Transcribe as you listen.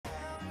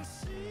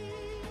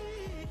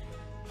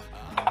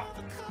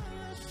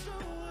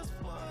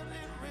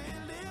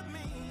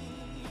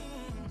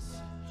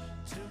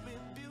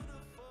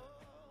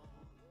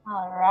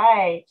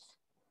right.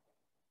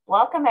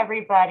 Welcome,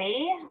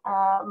 everybody.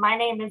 My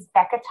name is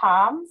Becca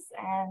Toms,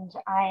 and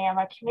I am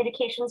a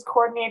communications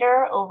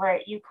coordinator over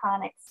at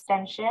UConn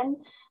Extension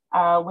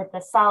with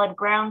the Solid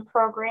Ground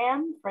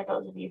program. For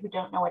those of you who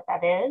don't know what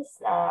that is,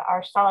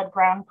 our Solid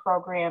Ground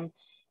program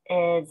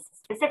is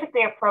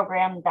specifically a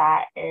program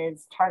that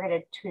is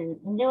targeted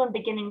to new and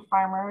beginning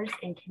farmers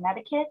in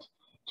Connecticut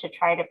to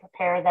try to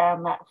prepare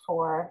them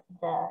for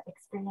the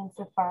experience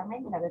of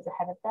farming that is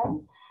ahead of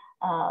them.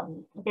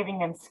 Giving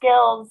them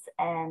skills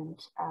and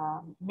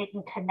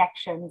making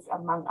connections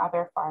among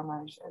other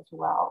farmers as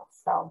well.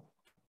 So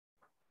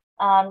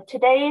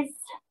today's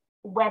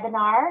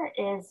webinar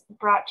is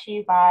brought to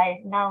you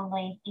by not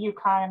only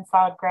UConn and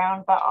Solid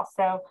Ground, but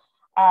also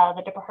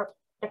the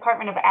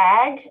Department of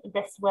Ag.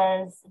 This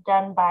was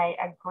done by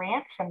a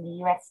grant from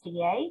the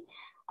USDA,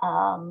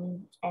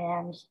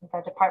 and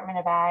the Department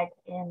of Ag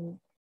in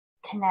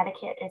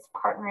Connecticut is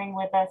partnering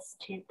with us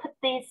to put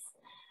these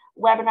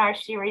webinar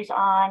series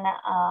on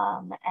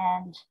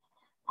and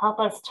help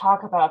us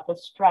talk about the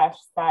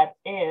stress that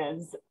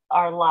is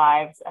our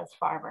lives as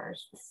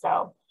farmers.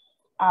 So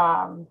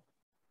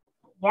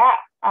yeah,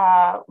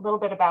 a little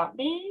bit about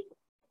me.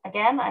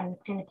 Again, I'm a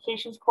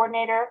communications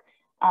coordinator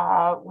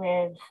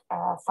with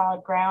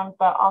Solid Ground,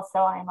 but also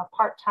I'm a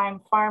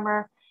part-time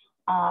farmer,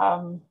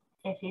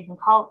 if you can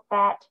call it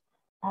that,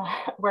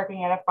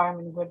 working at a farm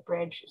in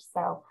Woodbridge.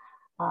 So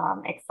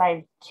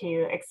excited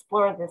to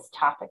explore this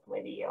topic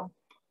with you.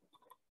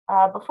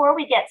 Before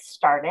we get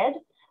started,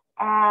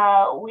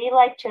 we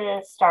like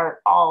to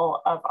start all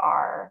of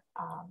our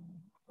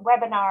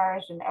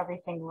webinars and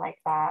everything like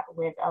that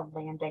with a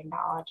land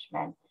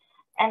acknowledgement.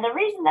 And the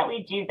reason that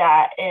we do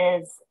that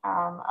is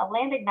a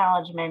land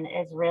acknowledgement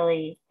is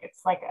really,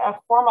 it's like a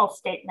formal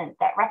statement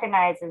that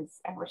recognizes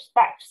and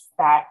respects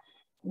that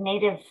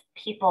Native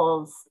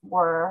peoples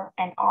were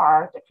and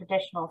are the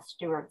traditional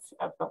stewards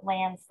of the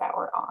lands that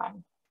we're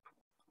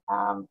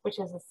on, which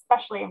is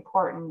especially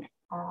important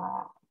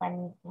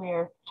when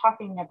we're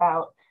talking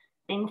about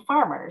being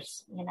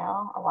farmers. You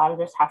know, a lot of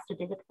this has to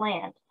do with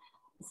land.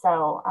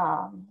 So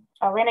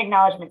a land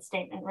acknowledgement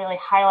statement really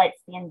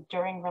highlights the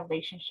enduring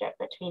relationship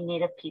between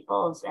Native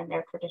peoples and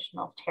their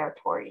traditional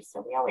territories.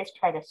 So we always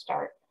try to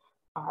start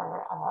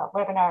our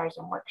webinars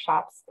and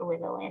workshops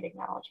with a land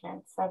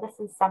acknowledgement. So this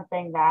is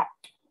something that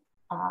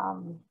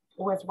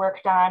was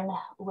worked on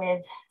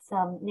with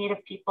some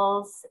Native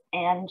peoples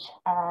and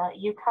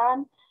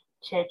UConn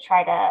to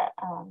try to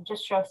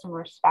just show some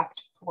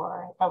respect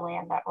for the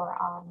land that we're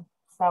on.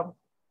 So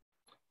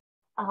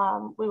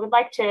we would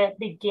like to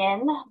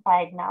begin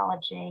by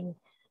acknowledging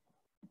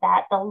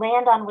that the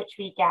land on which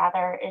we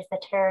gather is the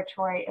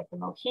territory of the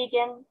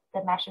Mohegan, the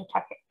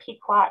Mashantucket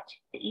Pequot,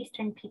 the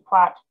Eastern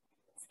Pequot,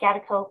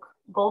 Schaghticoke,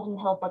 Golden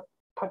Hill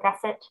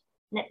Pawgasset,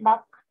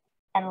 Nipmuc,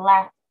 and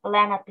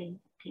Lenape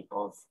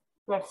peoples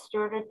who have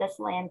stewarded this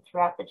land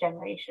throughout the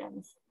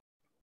generations.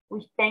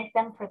 We thank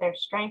them for their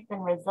strength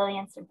and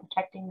resilience in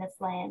protecting this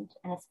land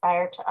and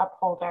aspire to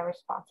uphold our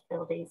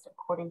responsibilities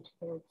according to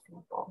their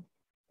example.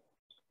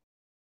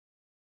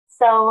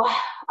 So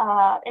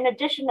in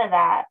addition to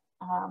that,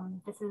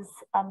 this is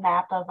a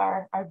map of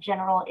our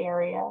general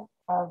area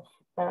of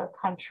the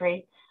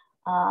country.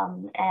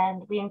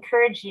 And we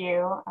encourage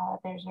you,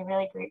 there's a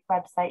really great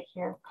website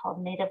here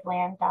called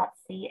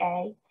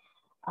nativeland.ca.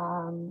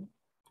 And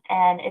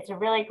it's a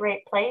really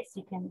great place.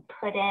 You can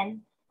put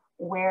in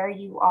where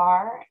you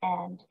are,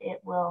 and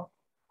it will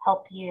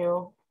help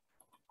you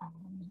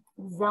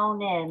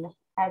zone in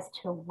as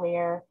to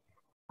where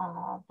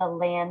the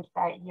land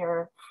that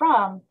you're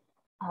from,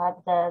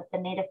 the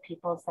Native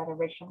peoples that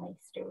originally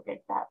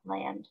stewarded that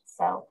land.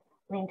 So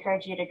we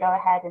encourage you to go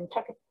ahead and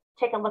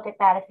take a look at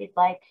that if you'd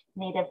like,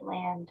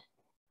 nativeland.ca.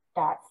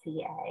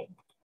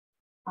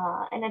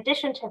 In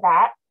addition to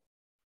that,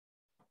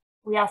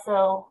 we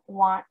also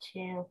want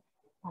to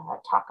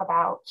talk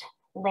about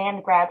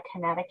Land Grab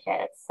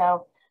Connecticut.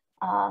 So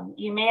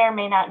you may or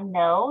may not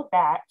know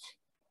that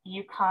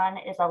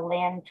UConn is a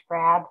land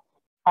grab,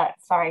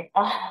 sorry,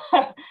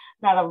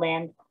 not a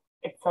land,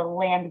 it's a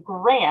land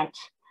grant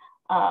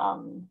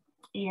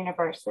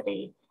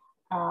university.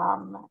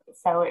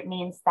 So it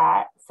means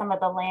that some of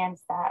the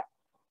lands that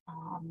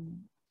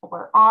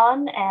we're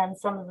on and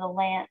some of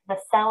the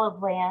sale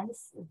of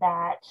lands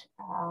that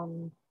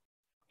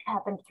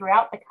happen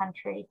throughout the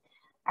country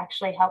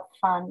actually help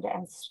fund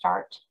and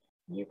start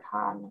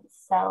UConn.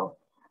 So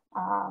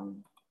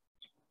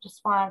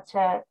just wanted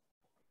to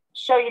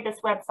show you this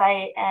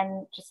website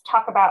and just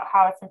talk about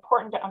how it's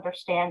important to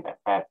understand that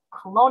the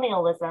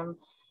colonialism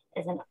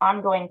is an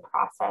ongoing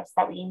process,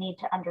 that we need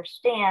to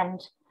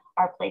understand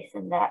our place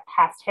in that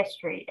past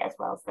history as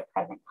well as the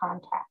present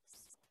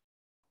context.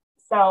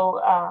 So,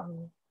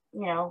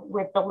 you know,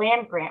 with the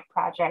land grant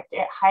project,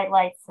 it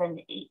highlights an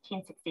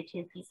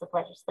 1862 piece of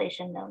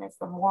legislation known as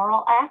the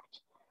Morrill Act,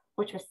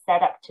 which was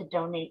set up to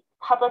donate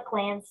public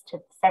lands to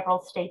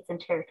several states and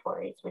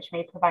territories, which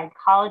may provide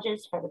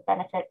colleges for the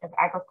benefit of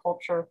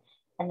agriculture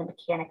and the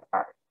mechanic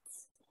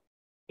arts.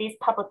 These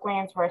public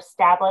lands were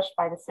established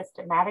by the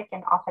systematic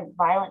and often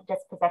violent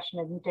dispossession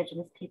of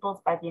Indigenous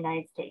peoples by the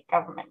United States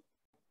government.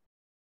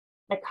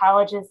 The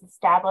colleges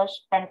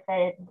established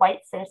benefited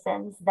white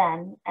citizens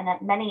then, and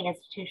at many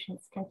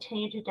institutions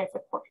continue to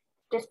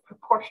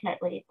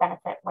disproportionately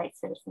benefit white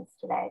citizens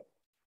today.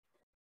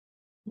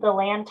 The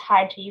land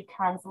tied to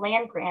UConn's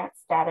land grant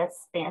status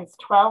spans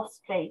 12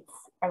 states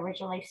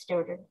originally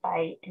stewarded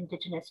by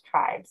Indigenous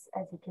tribes,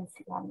 as you can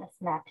see on this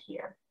map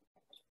here.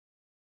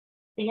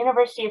 The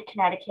University of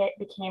Connecticut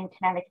became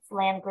Connecticut's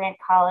land grant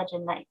college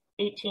in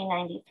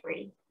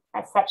 1893.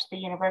 As such, the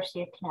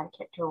University of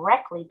Connecticut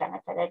directly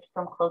benefited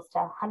from close to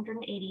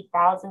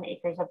 180,000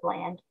 acres of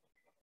land,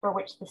 for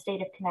which the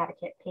state of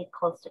Connecticut paid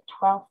close to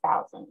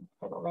 $12,000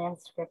 for the land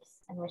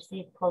scripts and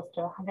received close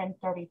to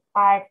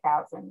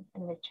 $135,000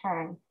 in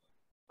return,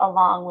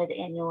 along with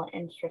annual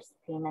interest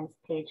payments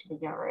paid to the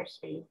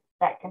university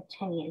that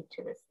continue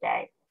to this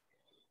day.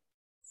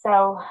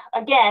 So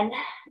again,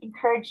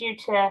 encourage you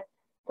to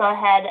go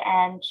ahead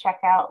and check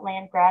out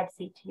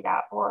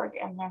landgrabct.org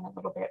and learn a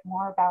little bit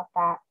more about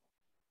that.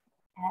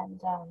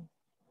 And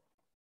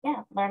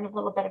yeah, learn a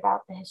little bit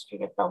about the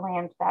history of the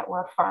land that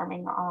we're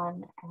farming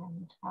on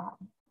and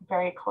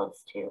very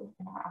close to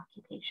in our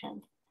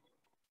occupation.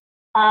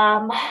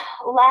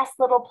 Last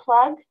little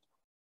plug.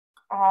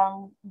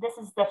 This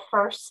is the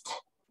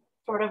first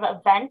sort of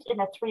event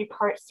in a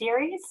 3-part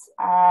series.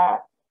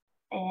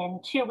 In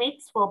 2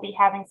 weeks, we'll be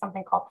having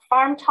something called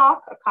Farm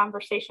Talk, a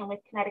conversation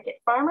with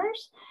Connecticut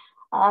farmers.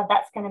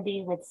 That's going to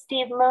be with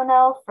Steve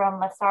Muno from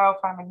Massaro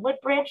Farm in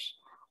Woodbridge,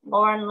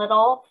 Lauren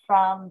Little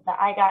from the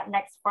I Got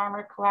Next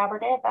Farmer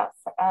Collaborative,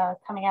 that's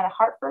coming out of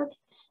Hartford,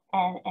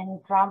 and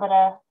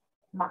Andromeda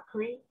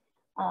Macri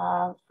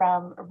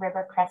from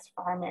Rivercrest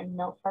Farm in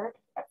Milford.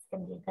 That's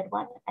going to be a good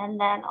one. And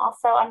then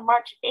also on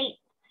March 8th,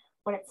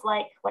 what it's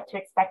like, what to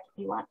expect if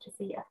you want to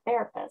see a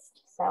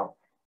therapist. So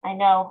I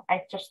know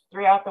I just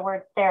threw out the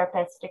word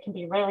therapist. It can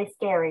be really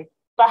scary,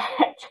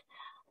 but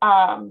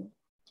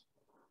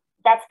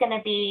that's going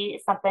to be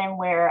something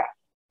where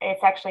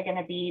it's actually going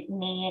to be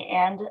me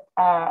and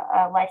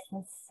a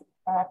licensed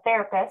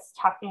therapist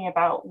talking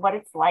about what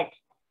it's like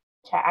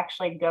to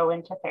actually go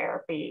into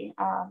therapy.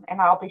 And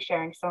I'll be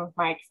sharing some of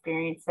my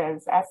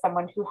experiences as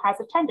someone who has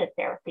attended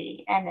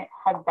therapy and it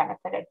has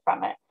benefited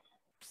from it.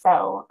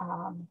 So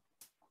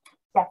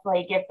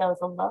definitely give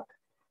those a look.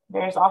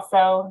 There's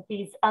also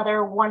these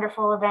other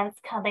wonderful events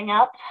coming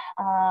up.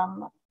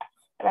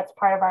 That's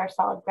part of our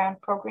Solid Ground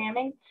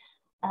programming.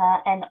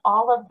 And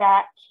all of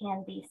that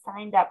can be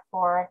signed up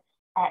for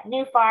at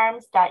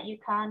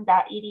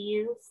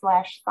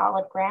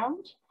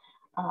newfarms.uconn.edu/solidground.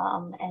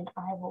 And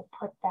I will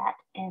put that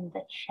in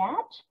the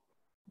chat.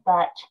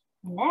 But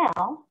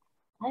now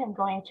I am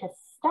going to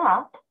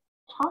stop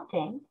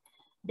talking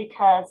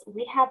because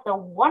we have the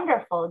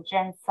wonderful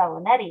Jen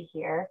Salonetti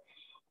here.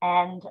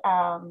 And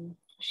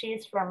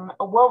she's from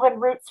a Woven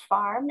Roots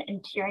Farm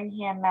in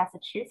Tyringham,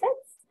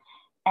 Massachusetts.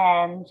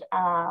 And,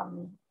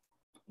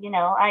 you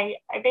know, I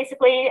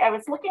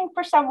was looking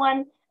for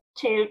someone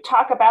to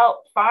talk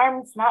about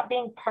farms not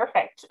being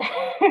perfect.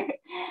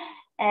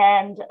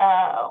 And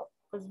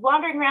was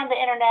wandering around the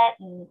internet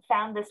and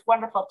found this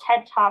wonderful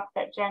TED Talk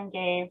that Jen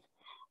gave,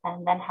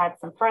 and then had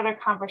some further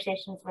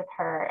conversations with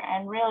her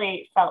and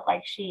really felt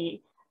like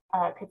she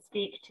could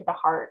speak to the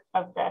heart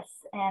of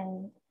this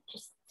and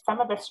just some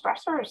of the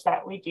stressors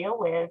that we deal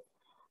with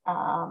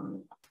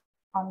on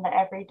the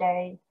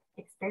everyday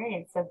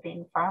experience of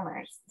being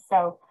farmers.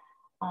 So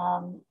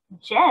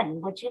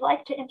Jen, would you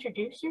like to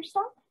introduce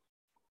yourself?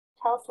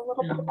 Tell us a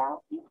little bit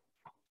about you.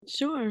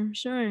 Sure.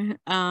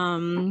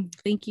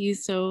 Thank you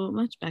so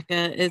much,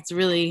 Becca. It's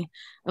really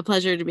a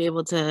pleasure to be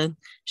able to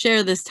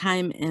share this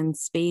time and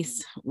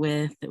space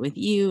with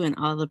you and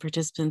all the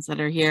participants that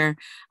are here,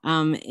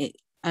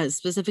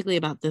 specifically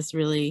about this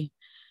really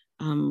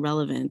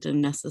relevant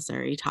and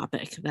necessary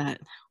topic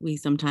that we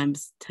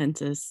sometimes tend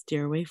to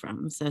steer away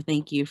from. So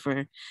thank you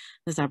for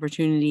this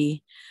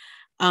opportunity.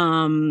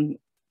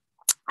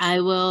 I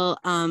will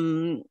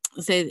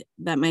say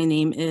that my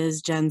name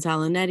is Jen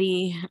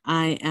Salonetti.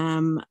 I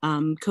am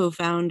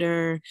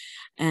co-founder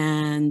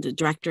and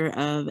director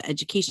of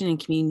education and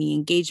community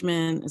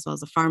engagement, as well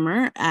as a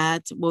farmer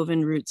at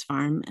Woven Roots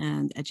Farm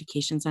and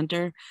Education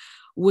Center.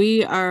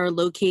 We are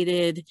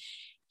located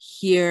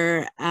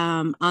here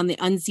on the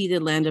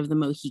unceded land of the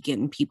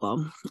Mohican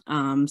people.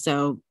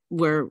 So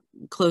we're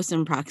close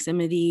in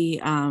proximity,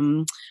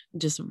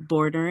 just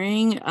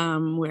bordering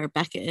where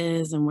Becca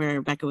is and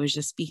where Becca was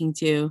just speaking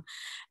to.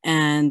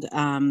 And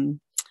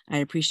I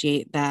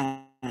appreciate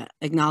that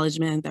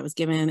acknowledgement that was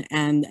given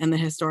and the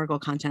historical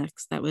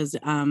context that was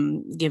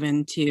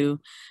given to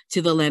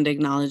the land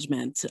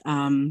acknowledgement.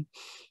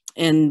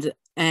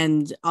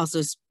 And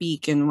also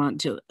speak and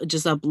want to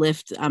just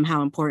uplift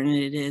how important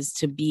it is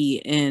to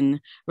be in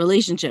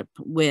relationship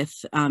with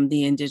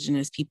the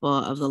Indigenous people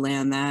of the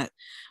land that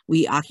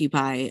we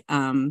occupy,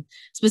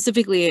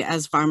 specifically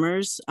as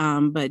farmers,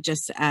 but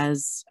just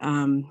as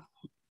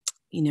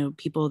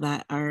people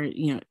that are,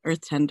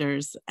 earth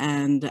tenders,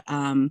 and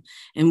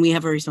we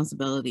have a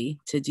responsibility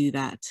to do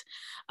that.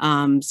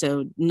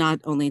 So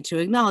not only to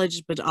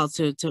acknowledge, but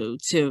also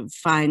to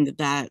find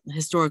that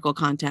historical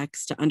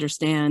context, to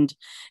understand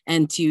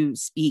and to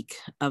speak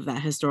of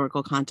that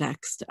historical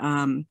context,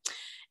 and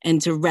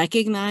to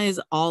recognize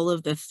all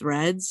of the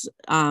threads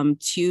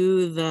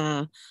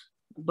to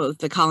both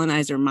the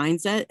colonizer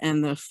mindset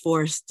and the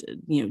forced,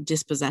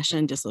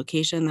 dispossession,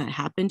 dislocation that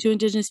happened to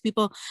Indigenous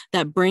people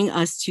that bring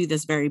us to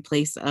this very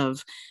place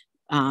of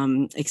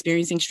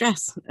experiencing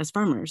stress as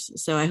farmers.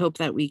 So I hope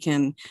that we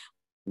can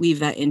weave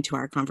that into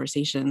our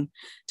conversation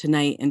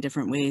tonight in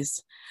different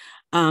ways.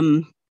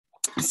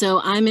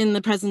 So I'm in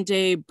the present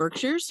day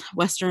Berkshires,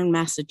 Western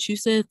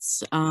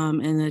Massachusetts,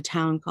 in a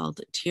town called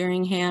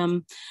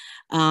Tyringham,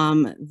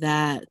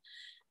 that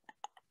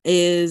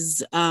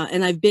is,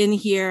 and I've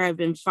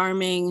been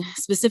farming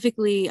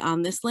specifically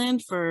on this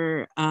land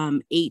for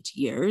 9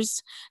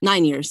 years,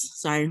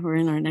 sorry, we're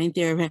in our 9th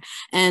year,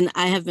 and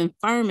I have been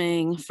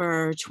farming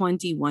for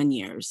 21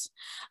 years.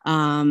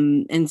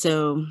 And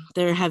so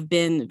there have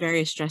been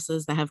various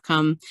stresses that have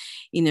come,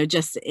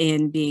 just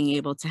in being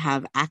able to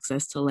have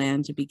access to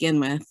land to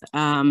begin with.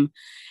 And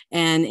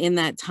in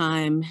that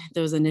time,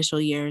 those initial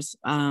years,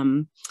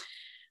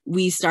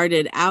 we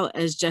started out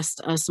as just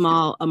a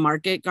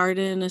market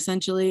garden,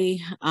 essentially,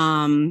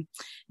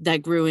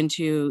 that grew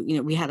into,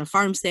 we had a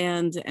farm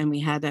stand, and we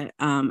had a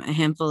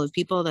handful of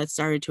people that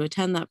started to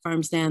attend that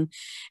farm stand.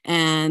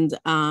 And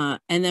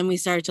then we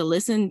started to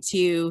listen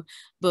to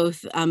both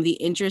the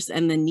interests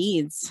and the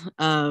needs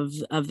of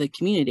the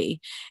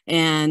community.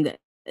 And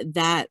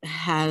that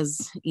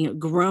has,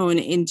 grown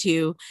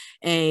into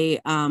a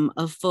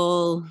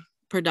full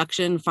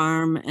production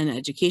farm and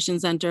education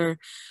center.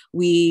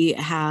 We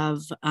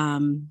have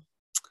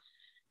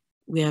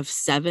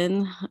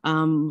 7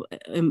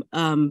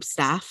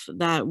 staff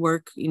that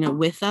work,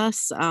 with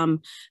us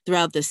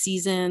throughout the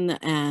season,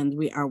 and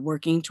we are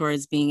working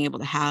towards being able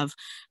to have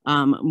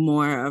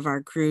more of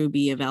our crew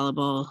be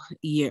available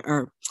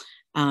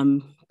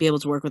be able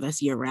to work with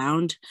us year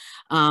round.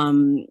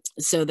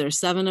 So there's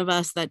 7 of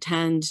us that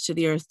tend to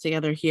the earth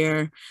together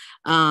here.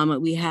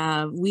 We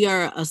are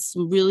a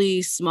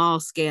really small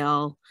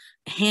scale,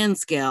 hand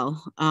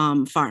scale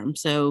farm.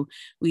 So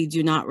we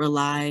do not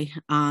rely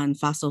on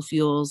fossil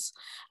fuels.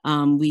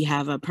 We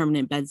have a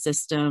permanent bed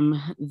system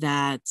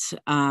that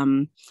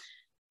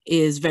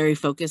is very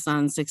focused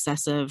on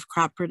successive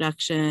crop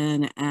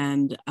production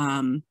and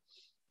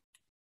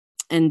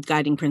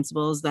guiding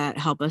principles that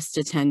help us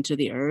to tend to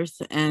the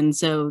earth. And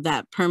so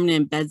that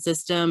permanent bed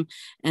system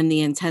and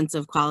the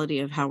intensive quality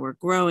of how we're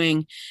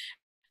growing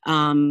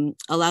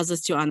allows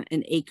us to, on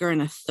 1.25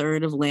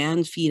 acres of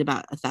land, feed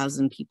about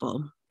 1,000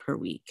 people per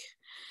week.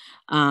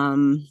 We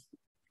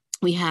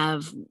are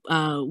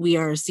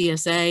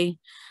CSA,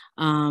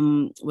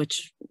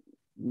 which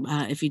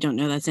if you don't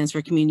know, that stands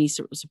for Community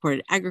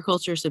Supported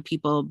Agriculture. So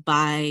people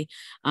buy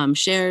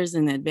shares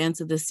in advance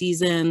of the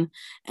season,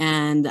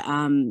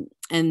 and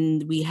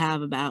we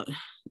have about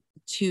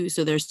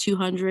so there's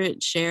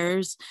 200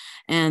 shares,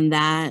 and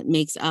that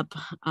makes up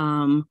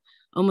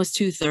almost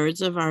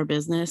 2/3 of our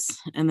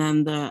business. And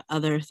then the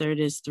other third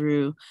is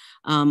through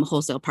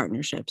wholesale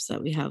partnerships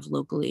that we have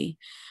locally.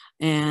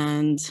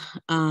 And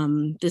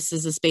this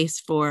is a space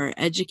for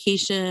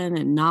education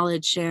and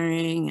knowledge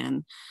sharing,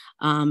 and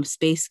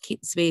safe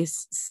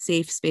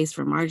space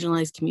for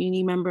marginalized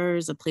community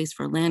members, a place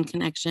for land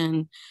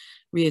connection,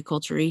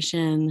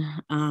 reacculturation,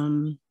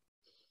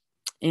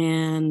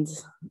 and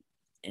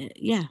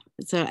yeah.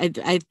 So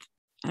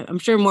I'm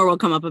sure more will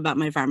come up about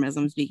my farm as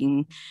I'm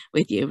speaking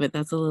with you, but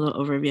that's a little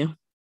overview.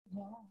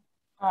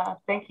 Yeah.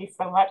 Thank you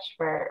so much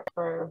for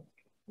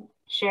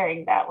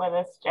sharing that with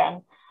us,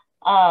 Jen.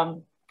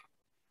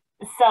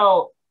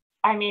 So,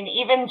 I mean,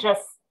 even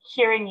just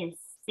hearing you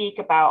speak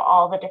about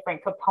all the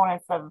different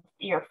components of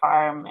your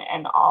farm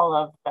and all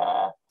of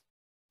the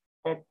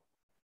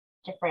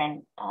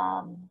different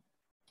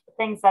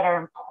things that are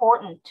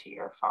important to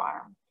your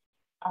farm,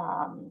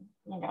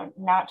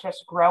 not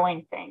just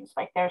growing things.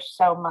 Like, there's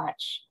so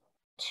much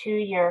to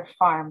your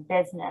farm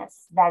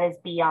business that is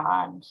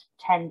beyond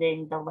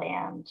tending the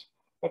land.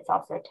 It's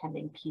also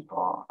tending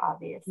people,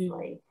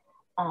 obviously.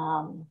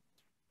 And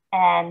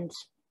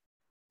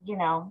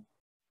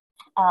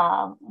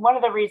one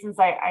of the reasons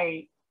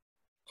I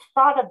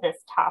thought of this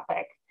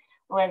topic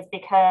was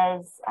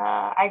because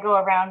I go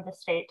around the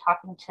state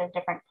talking to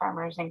different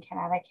farmers in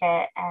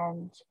Connecticut,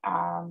 and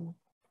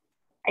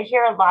I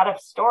hear a lot of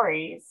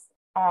stories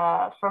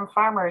from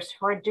farmers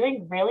who are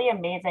doing really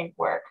amazing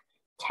work,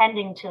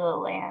 tending to the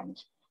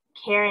land,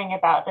 caring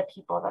about the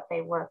people that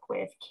they work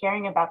with,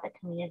 caring about the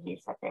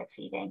communities that they're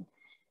feeding.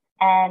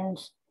 And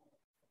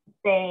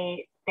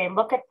they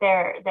look at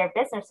their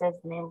businesses,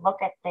 and they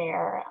look at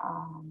their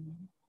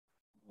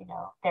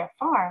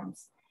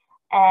farms,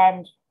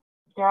 and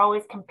they're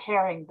always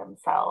comparing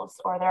themselves,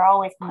 or they're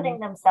always putting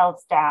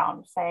themselves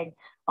down, saying,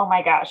 oh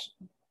my gosh,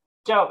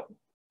 don't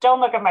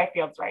look at my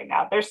fields right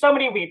now. There's so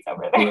many weeds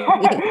over there.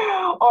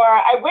 Or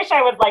I wish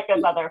I was like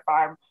this other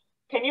farm.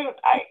 Can you,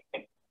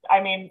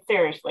 I mean,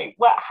 seriously,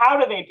 how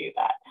do they do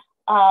that?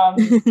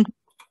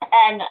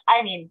 And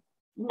I mean,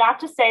 not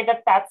to say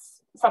that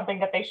that's something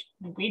that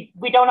we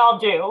don't all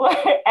do,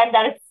 and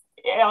that it's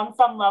on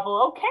some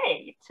level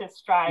okay to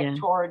strive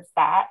towards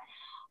that.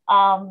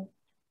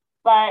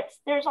 But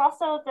there's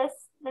also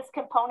this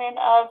component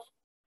of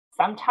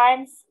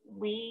sometimes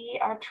we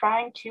are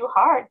trying too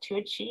hard to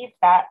achieve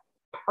that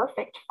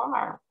perfect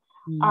farm.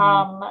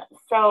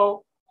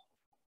 So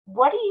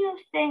what do you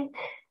think,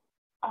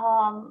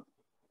 you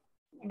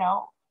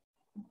know,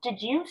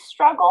 did you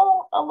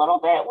struggle a little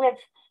bit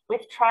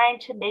with trying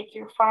to make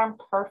your farm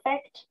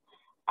perfect?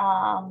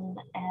 And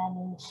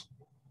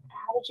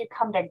how did you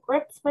come to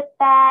grips with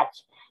that?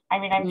 I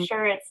mean, I'm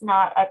sure it's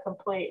not a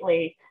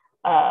completely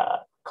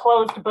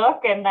closed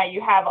book and that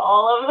you have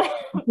all of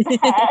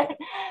that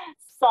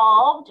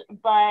solved,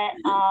 but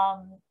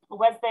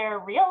was there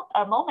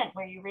a moment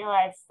where you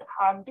realized,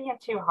 oh, I'm being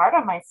too hard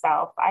on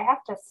myself? I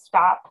have to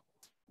stop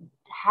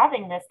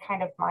having this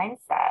kind of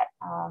mindset.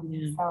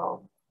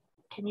 So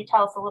can you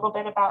tell us a little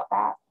bit about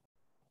that?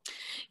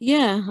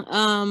 Yeah,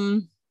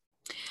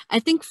 I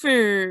think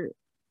for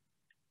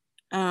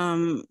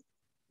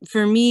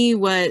me,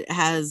 what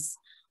has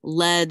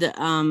led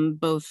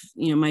both,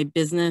 you know, my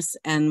business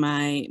and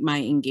my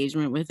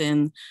engagement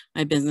within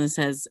my business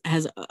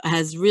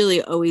has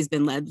really always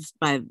been led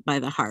by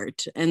the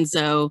heart. And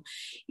so,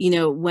 you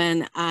know,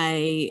 when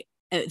I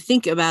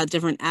think about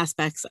different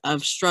aspects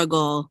of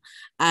struggle,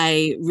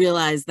 I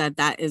realize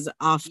that is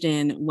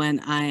often when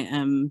I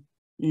am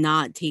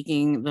not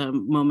taking the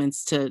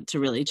moments to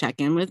really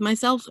check in with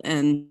myself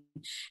and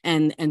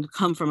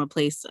come from a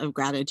place of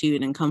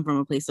gratitude and come from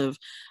a place of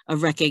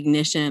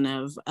recognition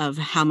of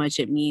how much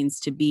it means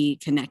to be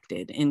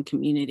connected in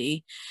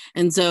community.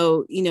 And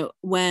so, you know,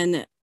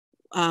 when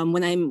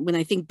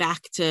I think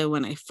back to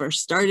when I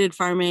first started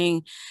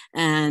farming,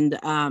 and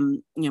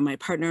you know, my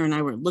partner and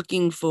I were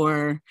looking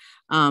for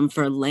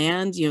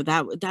land, you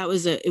know,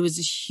 it was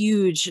a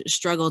huge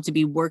struggle to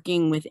be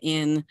working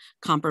within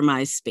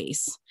compromised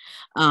space,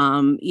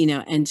 you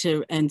know, and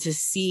to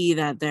see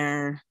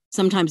that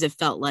sometimes it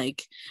felt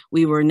like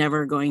we were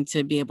never going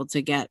to be able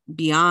to get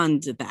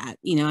beyond that,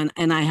 you know,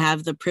 and I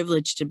have the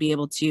privilege to be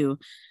able to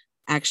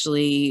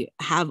actually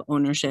have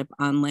ownership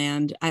on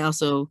land. I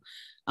also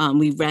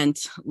we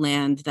rent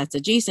land that's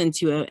adjacent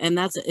to it, and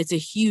it's a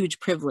huge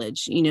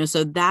privilege, you know.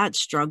 So that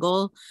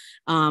struggle,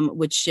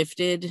 which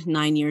shifted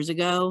 9 years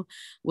ago,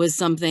 was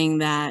something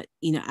that,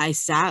 you know, I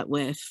sat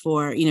with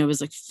for, you know, it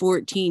was like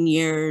 14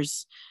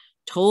 years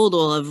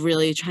total of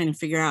really trying to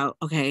figure out,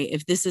 okay,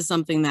 if this is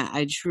something that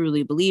I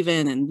truly believe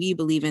in and we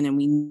believe in and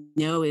we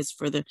know is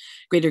for the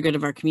greater good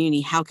of our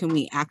community, how can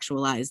we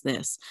actualize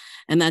this?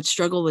 And that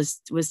struggle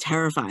was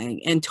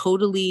terrifying and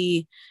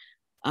totally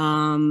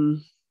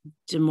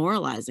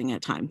demoralizing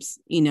at times.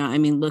 You know, I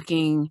mean,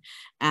 looking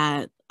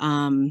at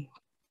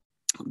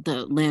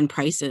the land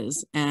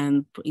prices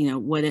and, you know,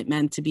 what it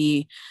meant to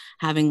be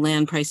having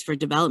land priced for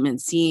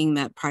development, seeing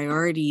that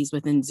priorities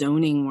within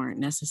zoning weren't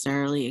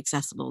necessarily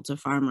accessible to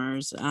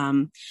farmers,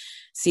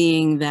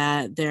 seeing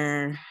that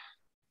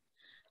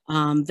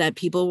that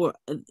people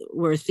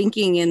were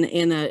thinking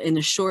in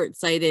a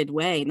short-sighted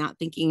way, not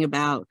thinking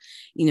about,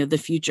 you know, the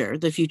future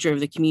of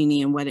the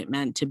community and what it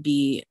meant to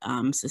be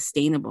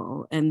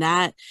sustainable. And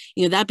that,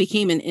 you know, that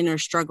became an inner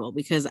struggle,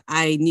 because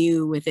I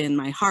knew within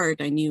my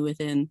heart, I knew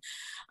within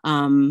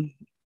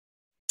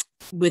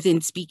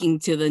speaking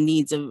to the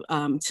needs of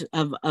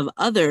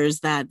others,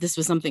 that this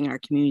was something our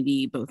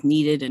community both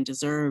needed and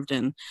deserved,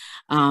 and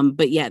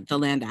but yet the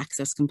land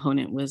access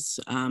component was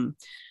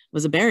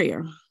a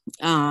barrier.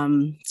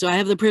 So I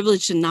have the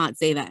privilege to not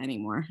say that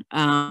anymore.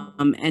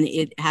 And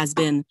it has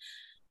been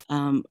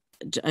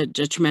a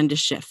tremendous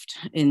shift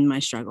in my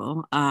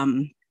struggle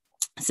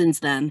since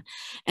then.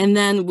 And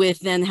then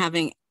with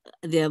having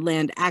the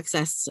land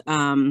access,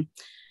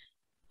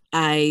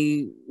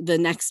 the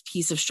next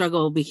piece of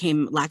struggle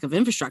became lack of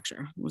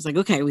infrastructure. It was like,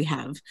 okay, we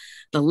have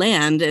the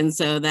land, and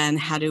so then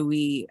how do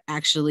we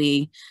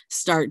actually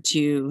start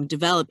to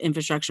develop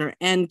infrastructure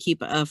and keep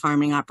a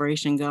farming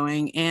operation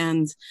going,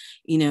 and,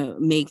 you know,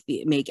 make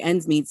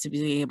ends meet to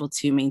be able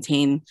to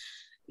maintain,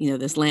 you know,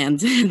 this land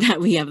that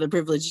we have the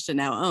privilege to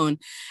now own.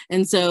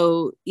 And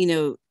so, you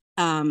know,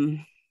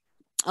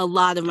 a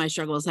lot of my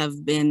struggles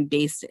have been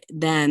based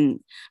then,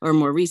 or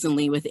more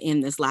recently,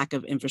 within this lack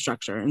of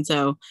infrastructure. And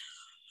so,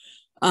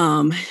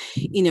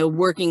 you know,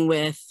 working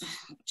with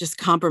just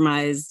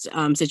compromised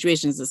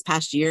situations this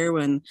past year,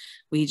 when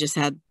we just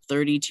had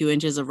 32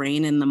 inches of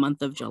rain in the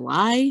month of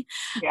July,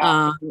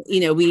 you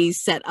know, we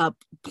set up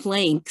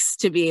planks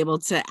to be able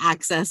to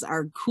access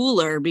our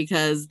cooler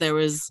because there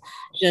was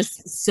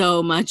just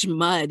so much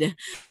mud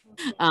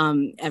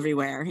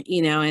everywhere,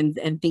 you know,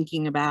 and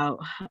thinking about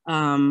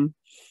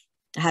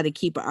how to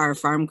keep our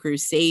farm crew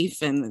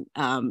safe, and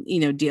you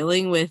know,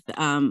 dealing with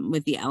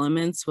the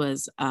elements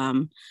was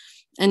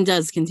and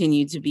does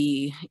continue to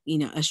be, you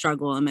know, a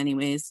struggle in many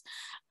ways.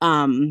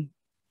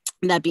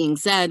 That being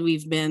said,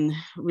 we've been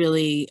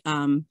really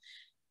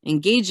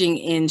engaging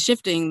in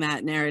shifting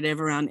that narrative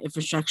around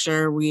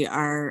infrastructure. We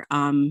are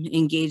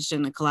engaged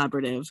in a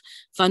collaborative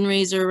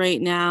fundraiser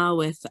right now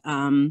with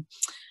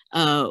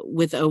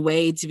a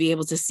way to be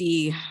able to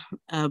see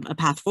a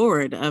path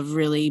forward of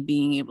really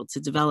being able to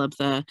develop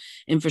the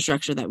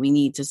infrastructure that we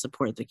need to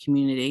support the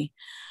community.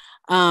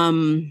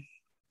 And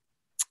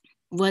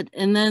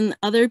then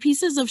other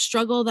pieces of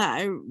struggle that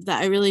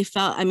I really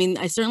felt, I mean,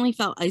 I certainly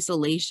felt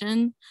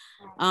isolation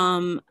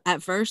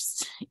at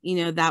first. You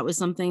know, that was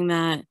something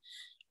that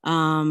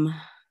I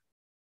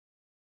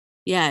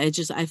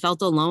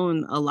felt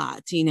alone a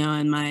lot, you know,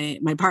 and my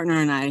partner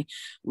and I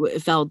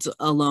felt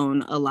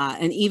alone a lot.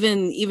 And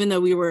even though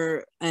we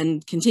were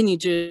and continue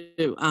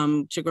to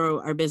grow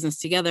our business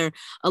together,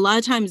 a lot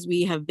of times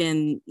we have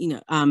been, you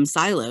know,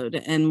 siloed,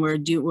 and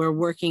we're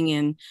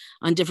working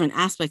on different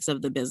aspects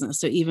of the business.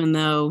 So even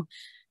though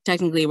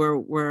technically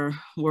we're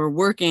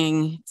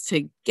working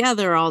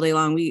together all day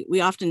long,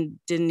 we often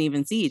didn't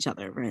even see each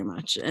other very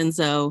much. And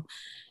so,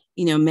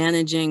 you know,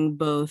 managing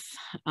both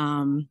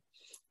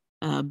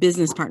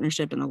business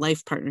partnership and a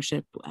life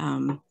partnership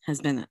has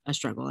been a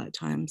struggle at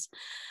times.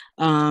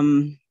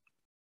 And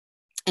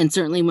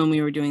certainly when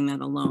we were doing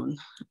that alone,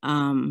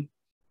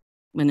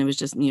 when it was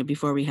just, you know,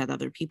 before we had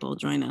other people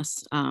join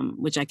us,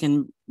 which I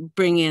can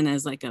bring in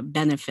as like a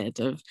benefit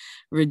of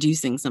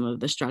reducing some of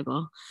the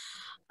struggle.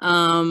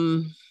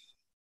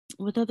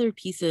 What other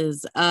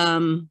pieces?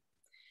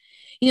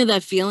 You know,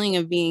 that feeling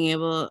of being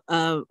able,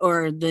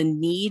 or the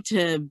need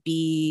to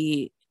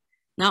be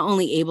not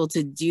only able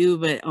to do,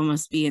 but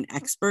almost be an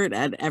expert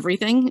at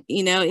everything,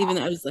 you know, even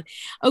though I was like,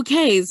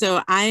 okay,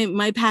 so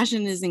my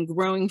passion is in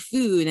growing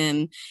food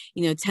and,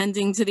 you know,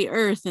 tending to the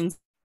earth. And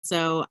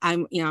so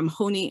I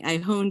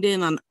honed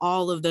in on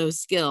all of those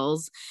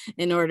skills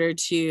in order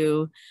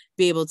to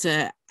be able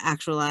to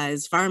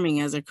actualize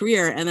farming as a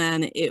career. And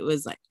then it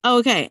was like, oh,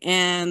 okay.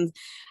 And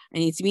I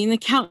need to be an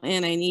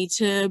accountant. I need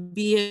to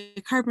be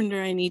a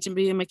carpenter. I need to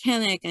be a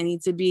mechanic. I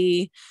need to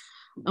be,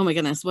 oh my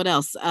goodness, what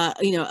else?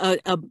 You know,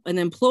 an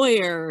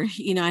employer,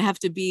 you know, I have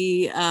to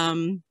be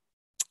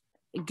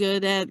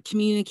good at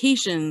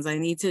communications. I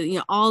need to, you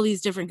know, all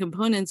these different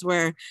components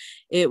where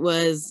it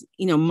was,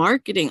 you know,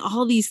 marketing,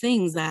 all these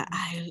things that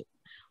I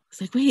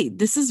was like, wait,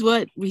 this is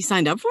what we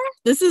signed up for?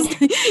 This is,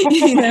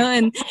 you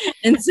know,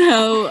 and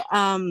so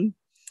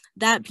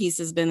that piece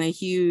has been a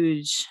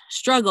huge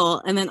struggle,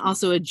 and then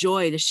also a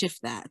joy to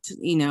shift that,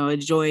 you know, a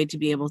joy to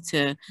be able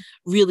to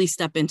really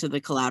step into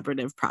the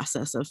collaborative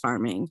process of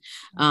farming,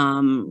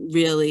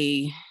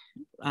 really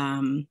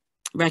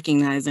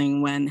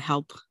recognizing when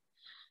help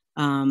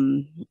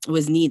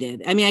was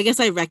needed. I mean, I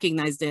guess I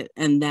recognized it,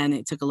 and then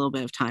it took a little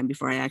bit of time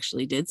before I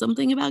actually did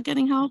something about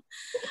getting help,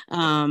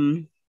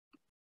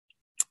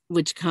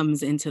 which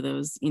comes into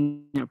those,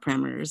 you know,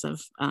 parameters of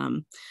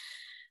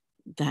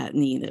that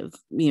need of,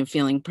 you know,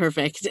 feeling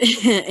perfect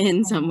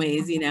in some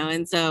ways, you know.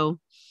 And so,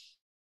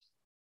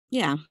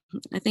 yeah,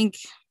 I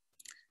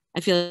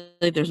feel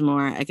like there's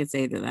more I could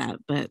say to that,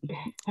 but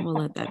we'll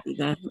let that be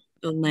the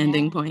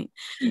landing point.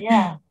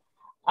 Yeah.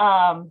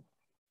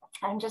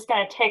 I'm just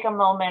going to take a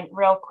moment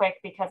real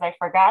quick because I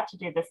forgot to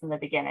do this in the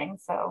beginning.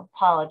 So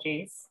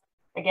apologies.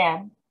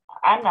 Again,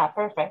 I'm not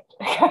perfect.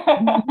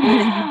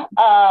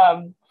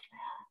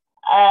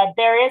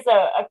 There is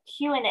a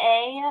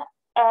Q&A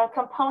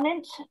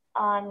component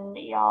on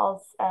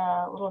y'all's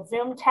little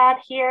Zoom tab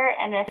here.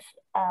 And if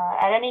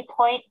at any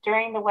point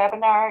during the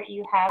webinar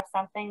you have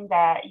something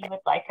that you would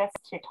like us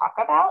to talk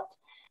about,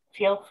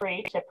 feel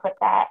free to put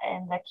that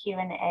in the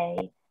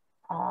Q&A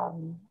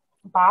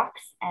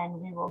box, and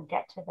we will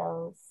get to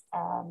those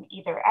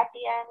either at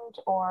the end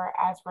or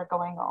as we're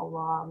going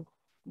along.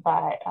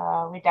 But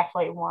we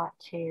definitely want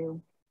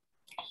to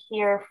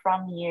hear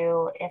from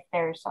you if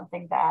there's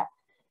something that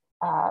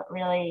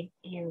really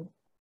you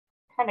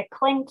kind of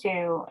cling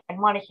to and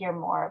want to hear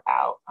more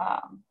about.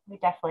 We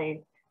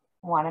definitely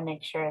want to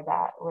make sure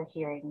that we're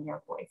hearing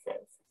your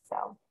voices.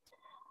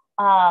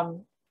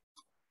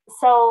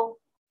 So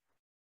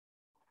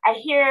I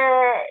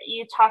hear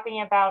you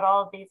talking about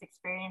all of these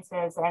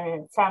experiences, and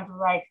it sounds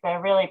like the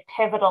really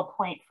pivotal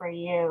point for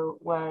you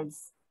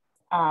was,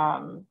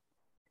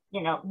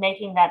 you know,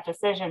 making that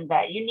decision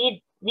that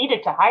you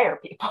needed to hire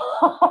people.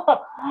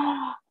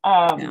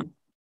 Yeah.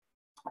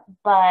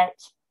 But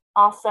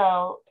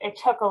also it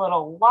took a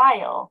little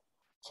while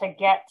to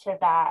get to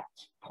that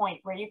point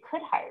where you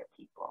could hire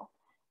people.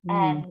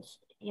 And,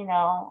 you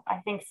know, I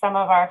think some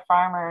of our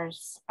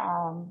farmers,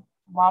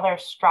 while they're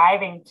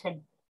striving to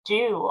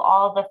do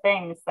all the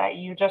things that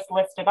you just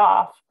listed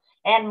off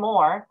and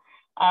more,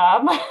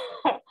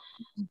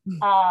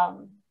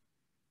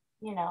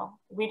 you know,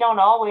 we don't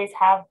always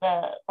have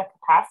the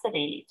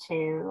capacity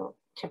to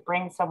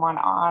bring someone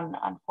on,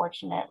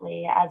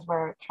 unfortunately, as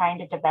we're trying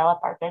to develop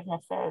our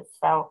businesses.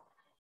 So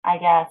I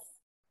guess,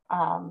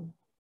 can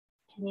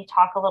you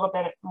talk a little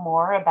bit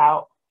more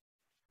about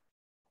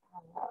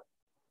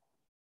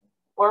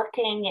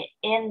working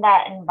in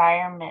that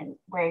environment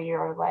where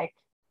you're like,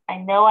 I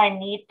know I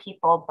need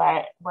people,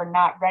 but we're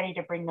not ready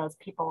to bring those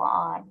people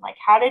on? Like,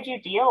 how did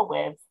you deal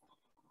with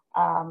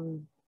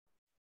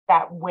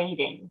that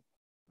waiting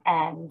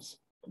and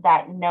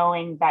that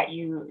knowing that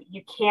you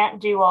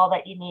can't do all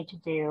that you need to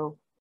do,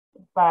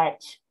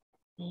 but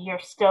you're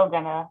still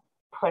gonna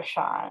push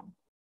on.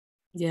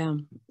 Yeah.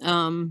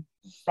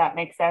 Does that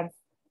make sense?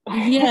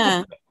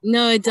 Yeah,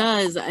 no, it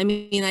does. I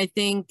mean, I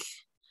think,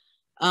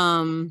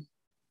 I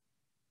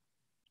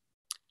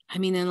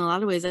mean, in a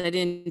lot of ways, I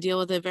didn't deal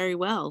with it very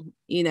well.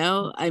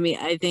 I mean,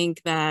 I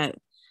think that,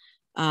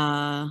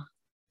 uh,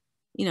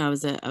 I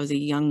was a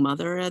young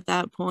mother at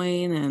that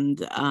point,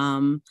 and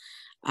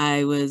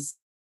I was,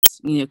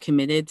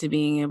 committed to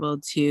being able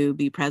to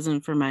be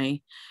present for my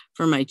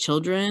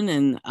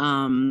children,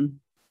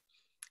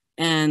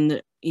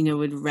 and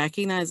would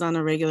recognize on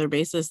a regular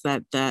basis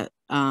that there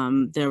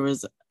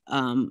was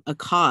a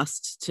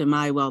cost to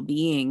my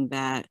well-being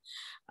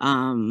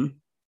um,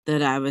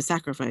 that I was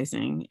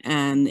sacrificing,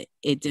 and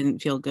it didn't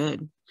feel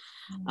good.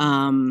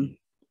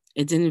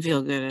 It didn't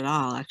feel good at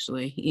all,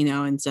 actually,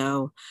 and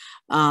so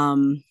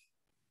um,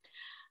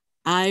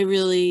 I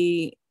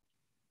really,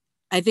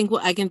 I think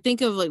what I can think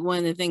of, like, one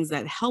of the things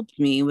that helped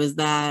me was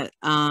that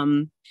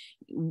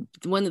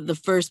one of the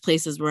first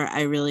places where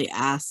I really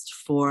asked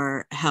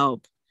for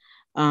help,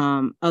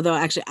 although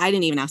actually I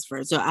didn't even ask for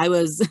it. So I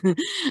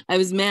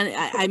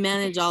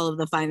manage all of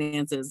the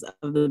finances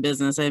of the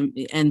business.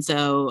 And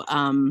so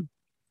I'm,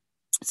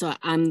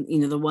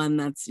 the one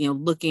that's,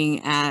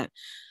 looking at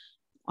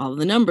all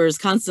the numbers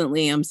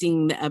constantly. I'm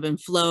seeing the ebb and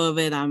flow of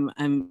it.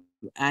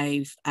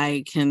 I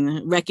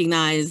can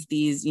recognize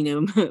these,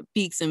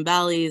 peaks and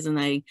valleys, and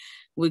I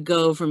would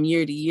go from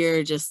year to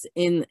year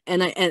and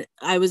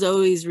I was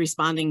always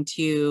responding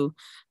to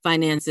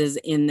finances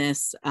in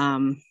this,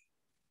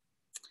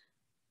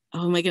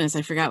 oh my goodness,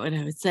 I forgot what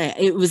I would say.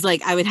 It was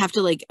like I would have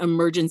to, like,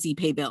 emergency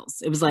pay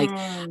bills. It was like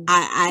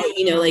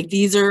like,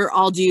 these are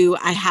all due.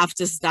 I have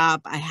to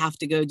stop. I have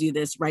to go do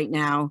this right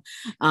now,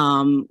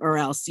 or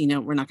else,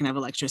 we're not gonna have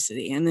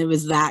electricity. And it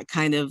was that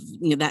kind of,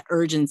 that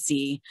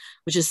urgency,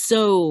 which is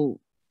so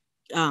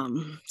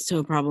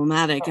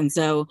problematic. And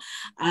so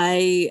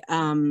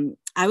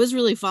I was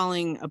really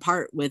falling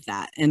apart with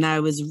that, and I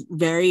was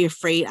very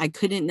afraid. I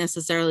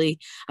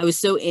was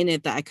so in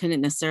it that I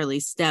couldn't necessarily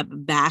step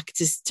back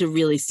to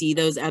really see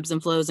those ebbs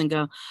and flows and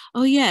go,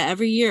 oh yeah,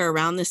 every year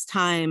around this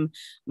time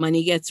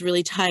money gets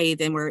really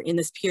tight and we're in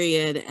this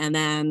period, and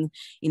then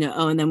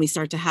and then we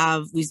start to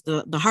have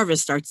the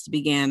harvest starts to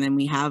begin, and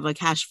we have a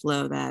cash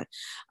flow that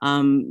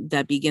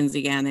begins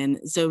again. And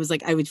so it was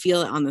like I would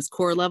feel it on this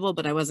core level,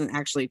 but I wasn't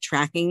actually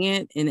tracking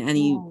it in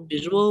any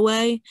visual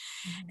way.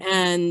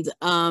 And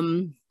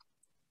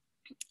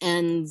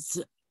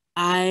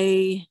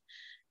I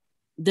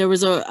there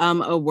was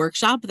a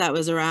workshop that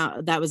was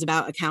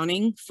about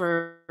accounting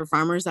for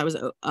farmers that was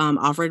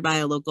offered by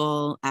a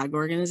local ag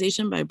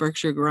organization, by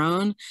Berkshire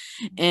Grown.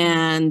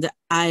 And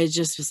I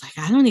just was like,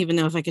 I don't even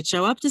know if I could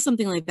show up to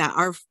something like that.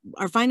 Our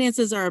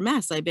finances are a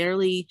mess. I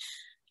barely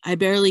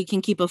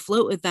can keep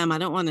afloat with them. I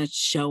don't want to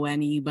show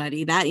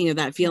anybody that,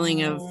 that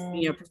feeling of,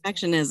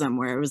 perfectionism,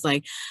 where it was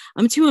like,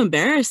 I'm too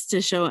embarrassed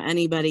to show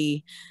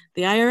anybody.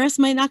 The IRS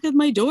might knock at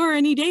my door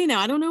any day now.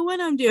 I don't know what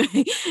I'm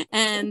doing.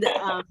 And,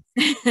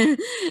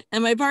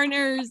 and my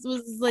partner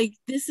was like,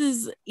 this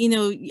is,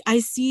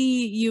 I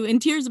see you in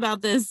tears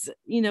about this.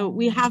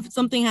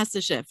 Something has to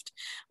shift.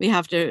 We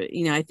have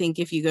to, I think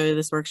if you go to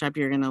this workshop,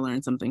 you're going to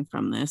learn something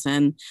from this.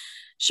 And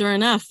sure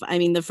enough, I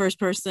mean, the first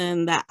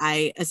person that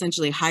I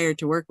essentially hired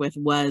to work with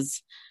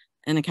was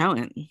an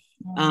accountant.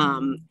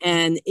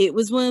 And it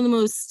was one of the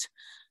most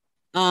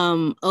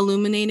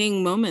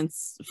illuminating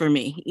moments for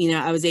me.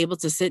 I was able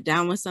to sit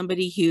down with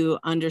somebody who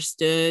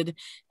understood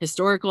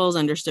historicals,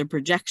 understood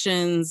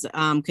projections,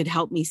 could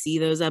help me see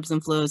those ebbs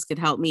and flows, could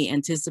help me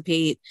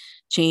anticipate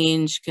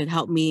change, could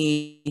help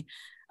me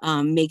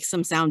make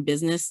some sound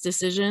business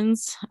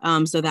decisions,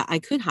 so that I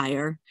could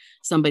hire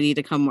somebody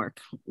to come work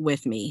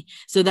with me,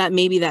 so that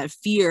maybe that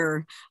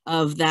fear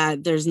of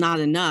that there's not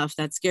enough,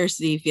 that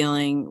scarcity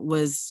feeling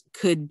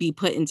could be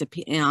put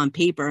on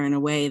paper in a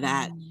way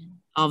that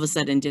all of a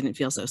sudden didn't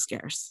feel so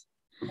scarce.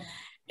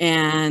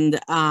 And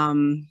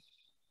it's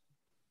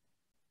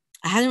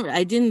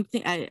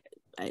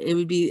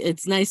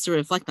nice to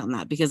reflect on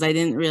that, because I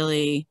didn't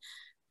really,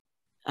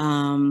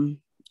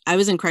 I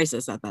was in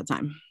crisis at that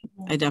time.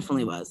 I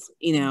definitely was,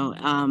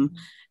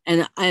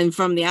 and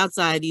from the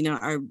outside,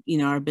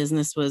 our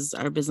business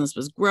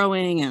was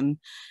growing, and,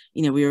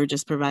 we were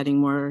just providing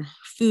more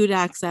food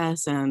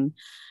access, and,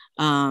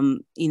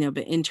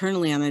 but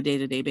internally on a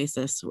day-to-day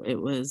basis,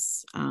 it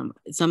was,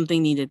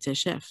 something needed to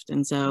shift.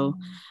 And so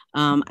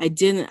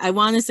I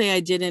want to say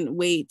I didn't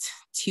wait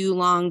too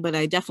long, but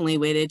I definitely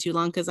waited too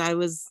long,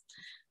 because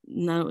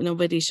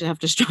nobody should have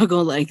to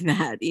struggle like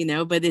that,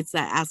 but it's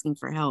that asking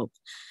for help,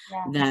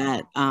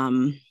 that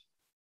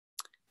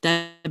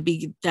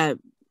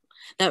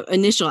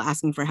initial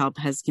asking for help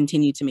has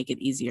continued to make it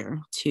easier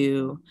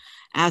to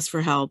ask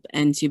for help,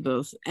 and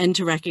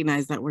to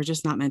recognize that we're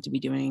just not meant to be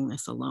doing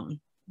this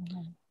alone.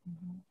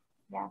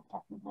 Yeah,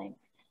 definitely.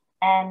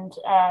 And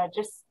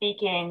just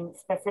speaking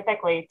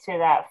specifically to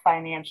that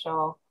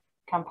financial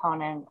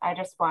component, I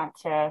just want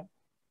to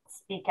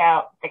speak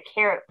out the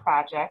Carrot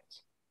Project,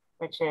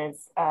 which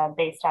is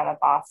based out of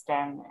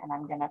Boston. And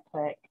I'm going to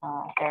put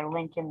their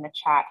link in the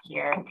chat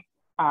here.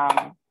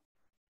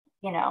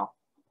 You know,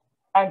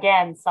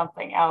 again,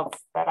 something else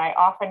that I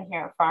often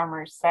hear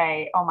farmers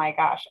say, oh my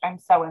gosh, I'm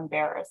so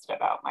embarrassed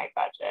about my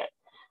budget.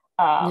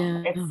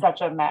 It's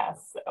such a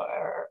mess,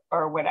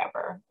 or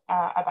whatever,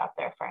 about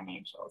their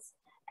financials.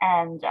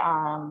 And,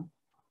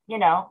 you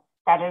know,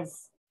 that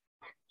is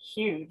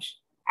huge.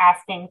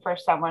 Asking for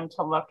someone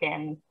to look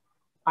in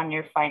on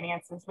your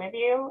finances with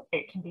you,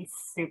 it can be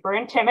super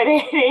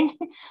intimidating,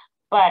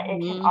 but it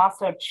can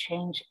also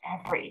change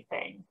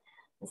everything.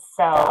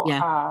 So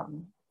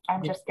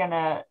I'm just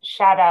gonna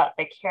shout out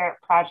the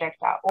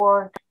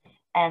carrotproject.org.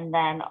 And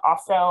then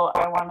also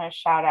I wanna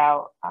shout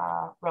out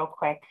real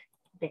quick,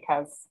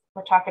 because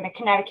we're talking to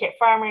Connecticut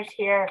farmers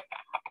here.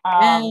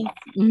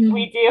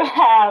 We do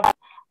have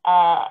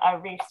a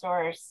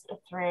resource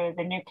through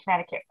the New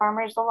Connecticut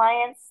Farmers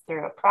Alliance,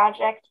 through a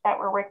project that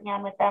we're working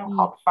on with them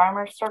called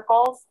Farmer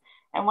Circles.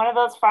 And one of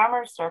those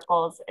farmer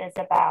circles is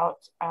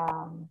about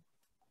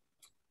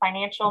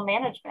financial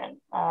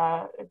management,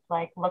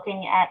 like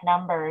looking at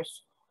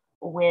numbers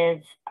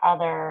with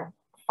other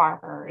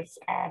farmers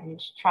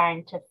and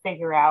trying to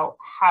figure out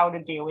how to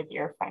deal with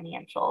your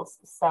financials.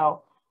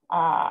 So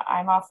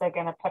I'm also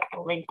going to put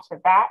the link to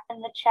that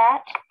in the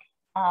chat.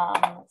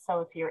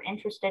 So if you're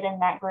interested in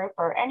that group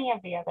or any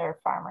of the other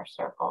farmer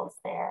circles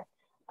there,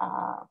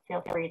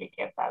 feel free to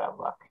give that a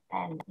look,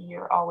 and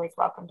you're always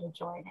welcome to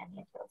join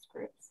any of those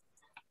groups.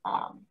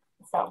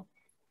 So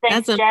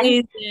thanks, that's Jen.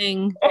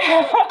 amazing.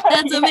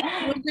 That's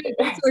amazing. Great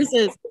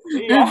resources.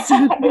 Yeah.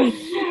 So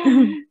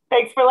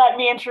thanks for letting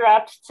me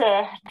interrupt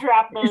to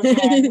drop those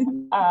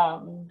in.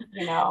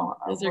 You know,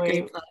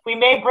 we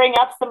may bring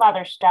up some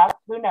other stuff,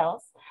 who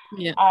knows?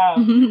 Yeah.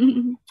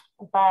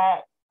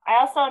 But I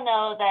also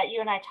know that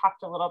you and I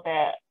talked a little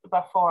bit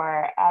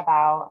before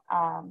about,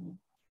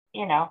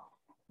 you know,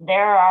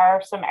 there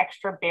are some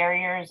extra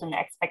barriers and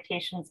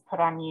expectations put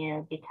on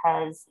you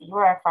because you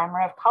are a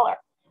farmer of color,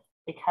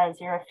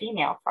 because you're a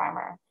female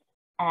farmer,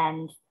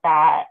 and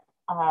that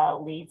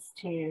leads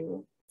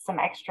to some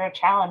extra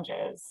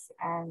challenges.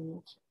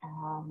 And,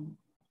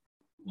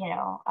 you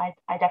know, I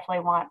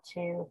definitely want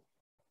to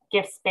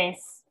give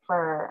space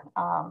for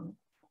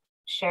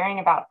sharing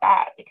about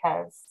that,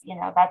 because, you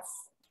know,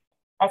 that's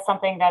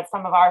something that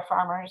some of our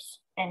farmers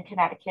in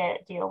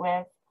Connecticut deal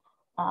with.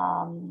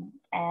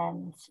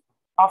 And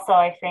also,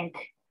 I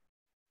think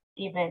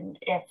even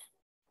if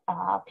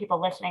people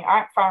listening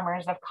aren't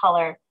farmers of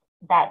color,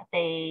 that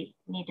they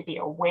need to be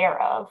aware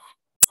of,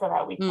 so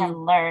that we can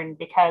learn,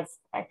 because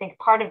I think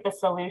part of the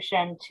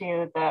solution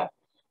to the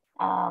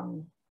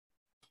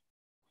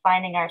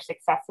finding our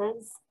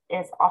successes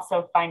is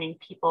also finding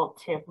people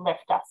to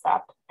lift us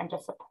up and to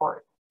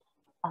support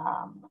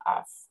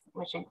us,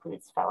 which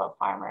includes fellow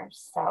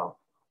farmers. So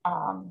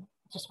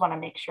just want to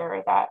make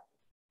sure that,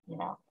 you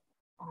know,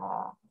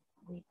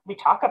 we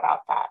talk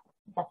about that,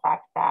 the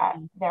fact that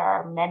there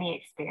are many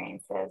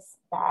experiences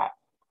that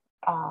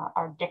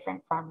our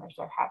different farmers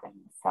are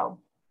having. So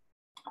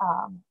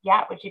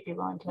yeah, would you be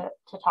willing to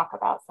talk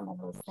about some of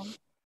those things?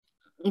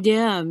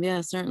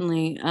 Yeah,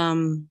 certainly.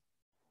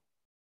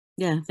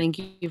 Yeah, thank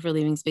you for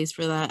leaving space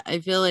for that. I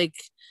feel like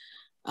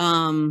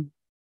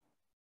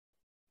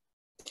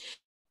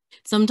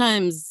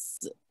sometimes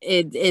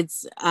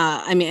it's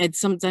I mean, it's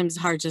sometimes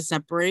hard to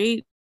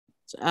separate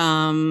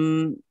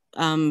components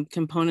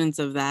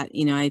of that.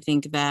 You know, I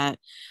think that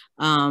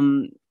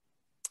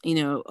you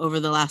know, over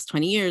the last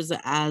 20 years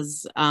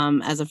as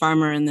a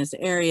farmer in this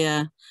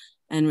area,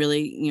 and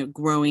really, you know,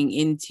 growing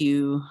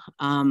into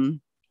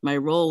my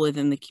role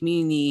within the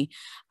community,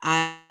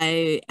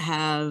 I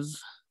have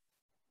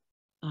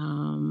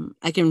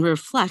I can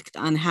reflect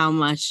on how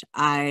much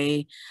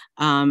I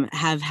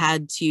have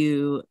had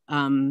to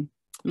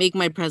make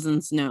my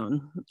presence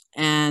known,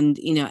 and,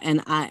 you know,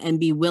 and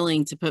be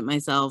willing to put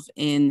myself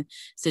in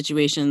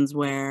situations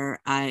where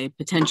I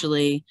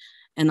potentially,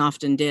 and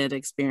often did,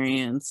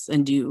 experience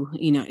and do,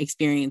 you know,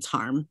 experience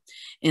harm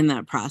in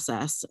that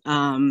process.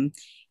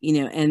 You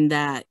know, and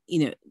that,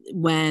 you know,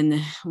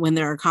 when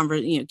there are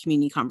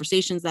community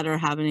conversations that are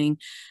happening,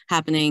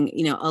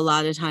 you know, a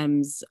lot of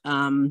times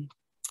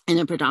in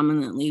a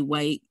predominantly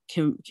white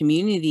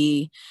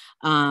community,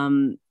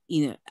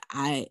 you know,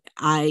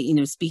 I, you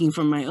know, speaking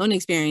from my own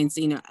experience,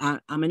 you know,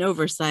 I'm an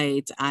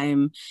oversight.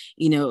 I'm,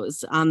 you know,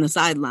 on the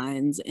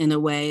sidelines in a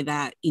way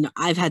that, you know,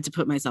 I've had to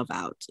put myself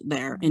out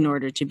there in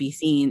order to be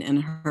seen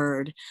and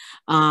heard.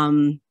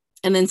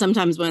 And then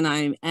sometimes when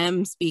I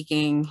am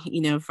speaking, you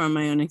know, from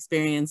my own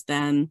experience,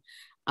 then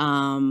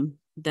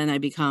I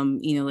become,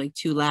 you know, like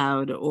too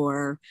loud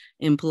or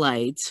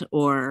impolite,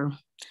 or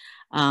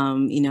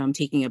you know, I'm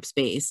taking up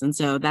space. And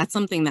so that's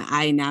something that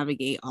I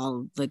navigate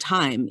all the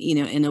time, you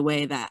know, in a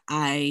way that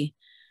I,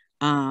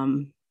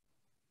 and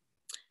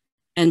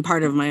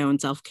part of my own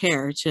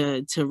self-care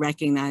to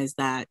recognize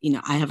that, you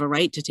know, I have a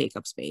right to take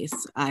up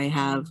space. I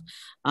have,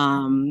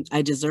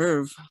 I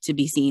deserve to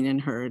be seen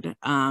and heard.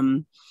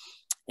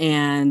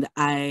 And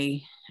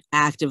I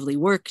actively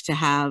work to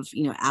have,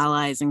 you know,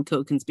 allies and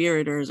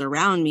co-conspirators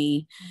around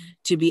me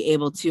to be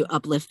able to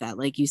uplift that,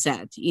 like you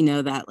said, you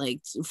know, that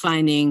like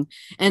finding,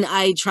 and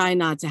I try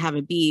not to have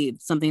it be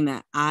something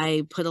that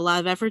I put a lot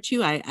of effort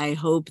to. I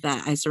hope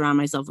that I surround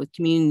myself with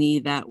community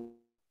that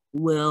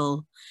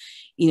will,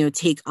 you know,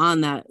 take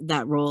on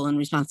that role and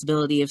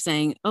responsibility of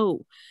saying,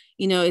 oh,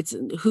 you know, it's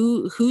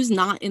who's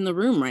not in the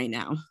room right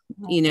now,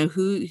 you know,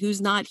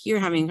 who's not here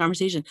having a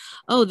conversation.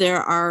 Oh,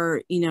 there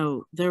are, you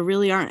know, there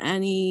really aren't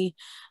any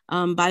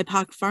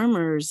BIPOC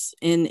farmers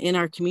in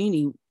our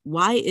community.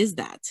 Why is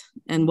that?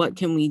 And what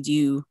can we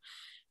do,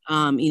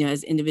 you know,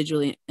 as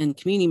individually and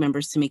community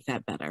members to make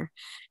that better?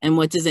 And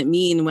what does it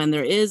mean when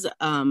there is, you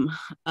know,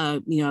 a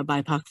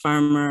BIPOC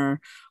farmer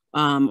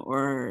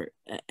or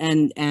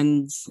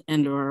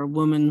or a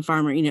woman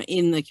farmer, you know,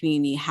 in the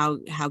community? How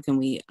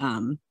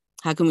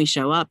can we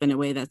show up in a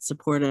way that's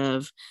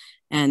supportive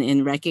and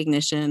in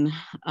recognition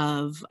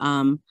of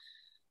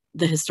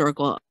the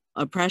historical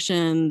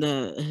oppression,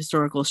 the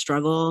historical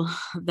struggle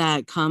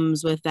that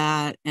comes with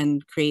that,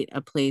 and create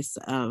a place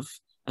of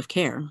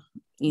care,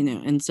 you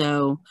know? And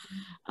so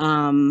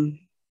I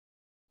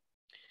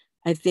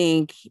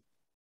think,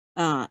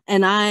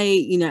 and I,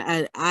 you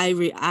know,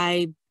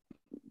 I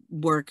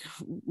work,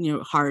 you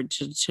know, hard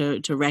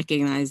to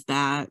recognize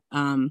that,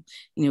 you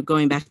know,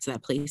 going back to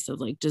that place of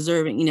like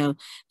deserving, you know,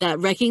 that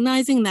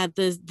recognizing that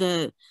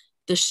the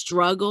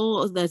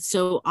struggle that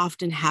so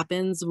often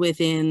happens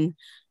within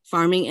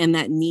farming and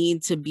that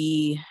need to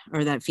be,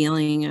 or that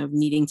feeling of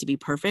needing to be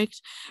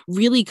perfect,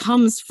 really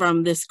comes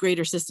from this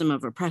greater system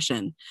of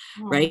oppression,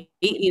 right?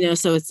 You know,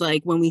 so it's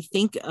like when we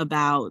think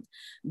about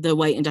the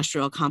white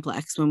industrial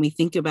complex, when we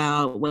think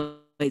about white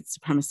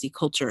supremacy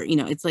culture, you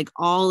know, it's like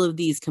all of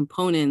these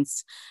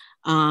components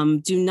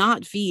do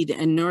not feed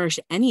and nourish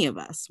any of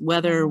us,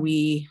 whether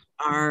we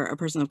are a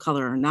person of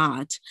color or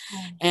not.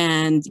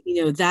 And,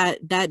 you know,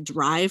 that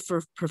drive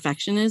for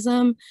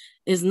perfectionism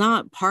is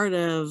not part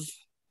of,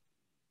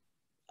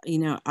 you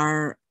know,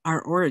 our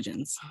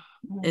origins.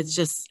 It's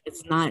just,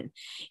 it's not,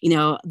 you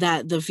know,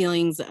 that the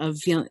feelings of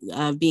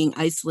being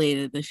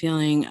isolated, the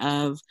feeling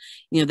of,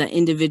 you know, that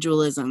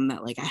individualism,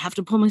 that like I have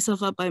to pull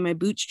myself up by my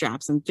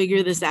bootstraps and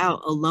figure this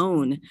out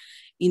alone,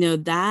 you know,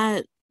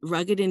 that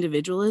rugged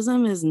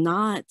individualism is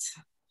not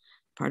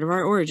part of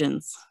our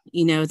origins.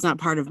 You know, it's not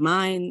part of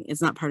mine,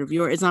 it's not part of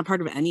yours, it's not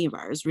part of any of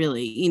ours,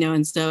 really, you know.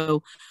 And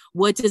so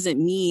what does it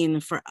mean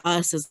for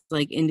us as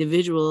like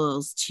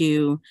individuals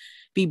to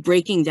be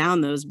breaking down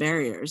those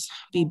barriers,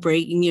 be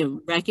breaking, you know,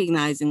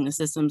 recognizing the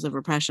systems of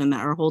oppression that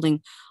are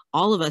holding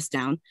all of us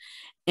down,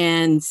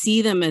 and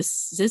see them as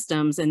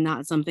systems and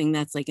not something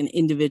that's like an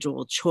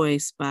individual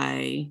choice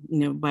by, you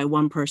know, by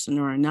one person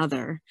or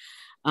another.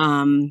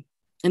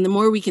 And the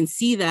more we can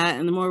see that,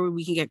 and the more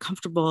we can get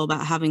comfortable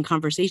about having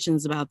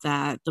conversations about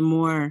that, the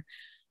more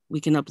we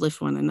can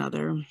uplift one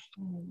another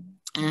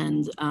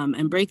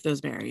and break those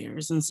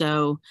barriers. And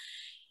so,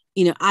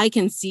 you know, I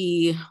can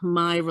see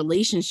my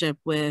relationship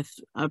with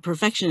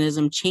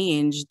perfectionism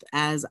changed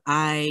as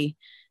I,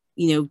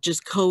 you know,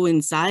 just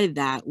coincide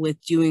that with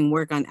doing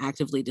work on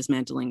actively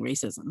dismantling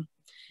racism,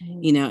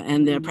 you know,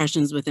 and the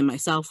oppressions within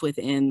myself,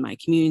 within my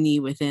community,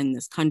 within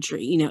this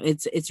country. You know,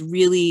 it's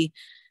really,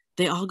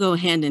 they all go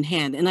hand in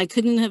hand. And I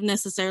couldn't have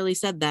necessarily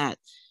said that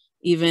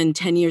even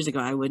 10 years ago.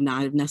 I would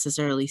not have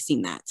necessarily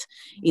seen that,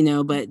 you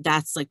know, but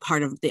that's like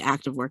part of the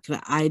active work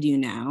that I do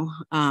now,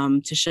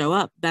 to show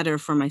up better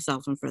for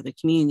myself and for the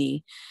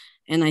community.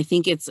 And I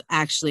think it's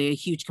actually a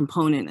huge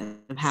component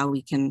of how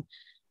we can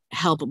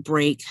help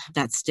break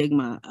that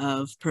stigma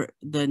of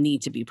the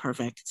need to be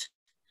perfect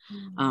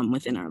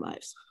within our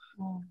lives.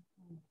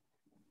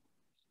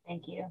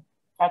 Thank you.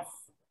 That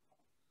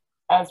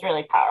was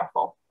really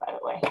powerful, by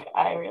the way.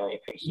 I really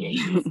appreciate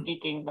you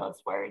speaking those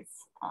words,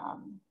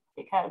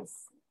 because,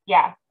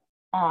 yeah,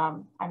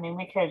 I mean,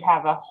 we could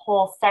have a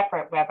whole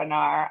separate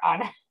webinar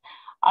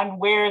on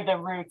where the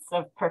roots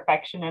of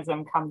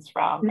perfectionism comes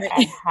from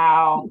and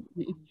how,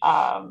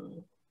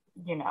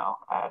 you know,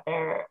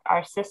 there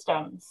are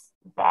systems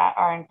that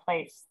are in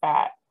place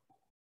that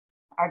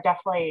are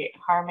definitely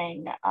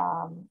harming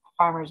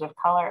farmers of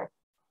color,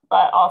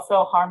 but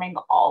also harming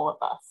all of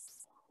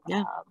us.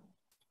 Yeah.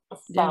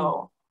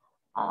 So,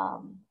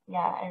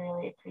 yeah, I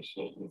really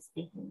appreciate you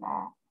speaking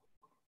that.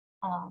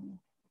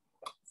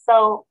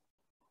 So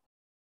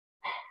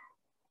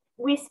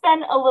we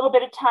spent a little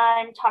bit of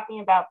time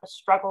talking about the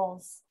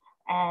struggles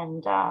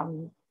and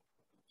kind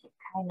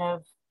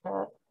of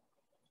the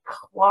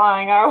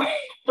clawing our way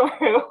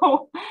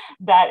through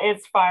that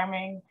is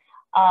farming.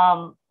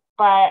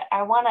 But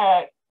I want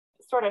to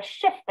sort of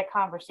shift the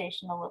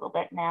conversation a little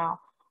bit now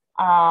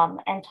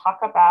and talk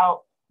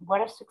about what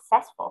a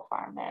successful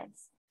farm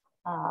is.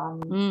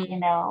 You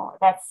know,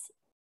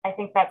 I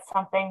think that's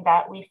something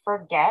that we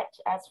forget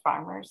as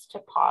farmers, to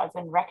pause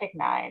and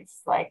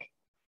recognize, like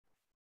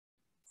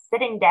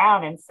sitting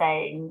down and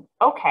saying,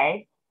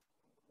 okay,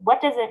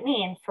 what does it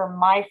mean for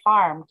my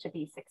farm to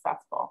be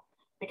successful?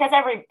 Because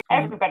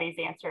everybody's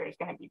answer is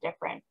going to be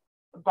different.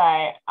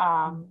 But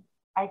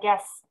I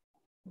guess,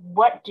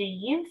 what do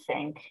you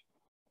think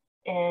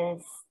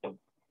is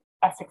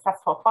a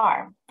successful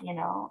farm? You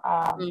know,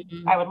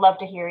 Mhm. I would love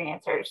to hear your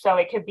answers. So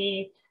it could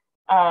be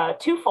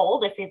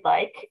twofold if you'd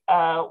like.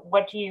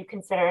 What do you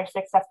consider a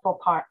successful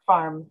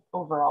farm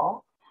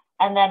overall?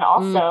 And then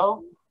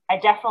also, I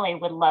definitely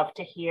would love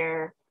to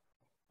hear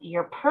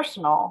your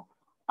personal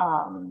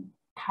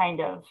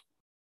kind of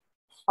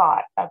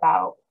thought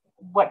about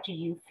what do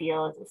you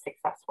feel is a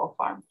successful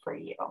farm for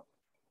you?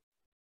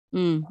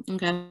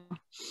 Okay.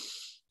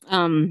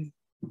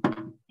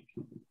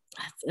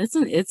 It's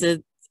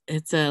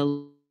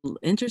a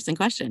interesting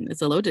question.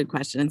 It's a loaded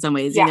question in some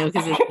ways, you Yeah. know,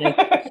 because it's like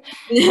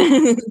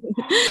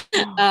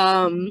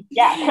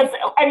Yeah, because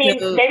I mean,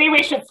 so, maybe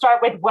we should start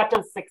with what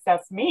does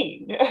success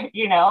mean?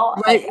 You know,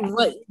 right,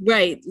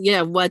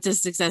 yeah, what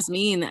does success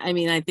mean? I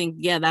mean, I think,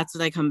 yeah, that's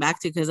what I come back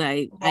to, because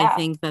I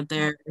think that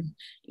there,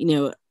 you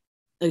know,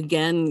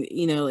 again,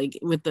 you know, like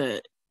with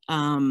the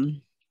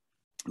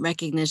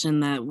recognition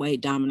that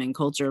white dominant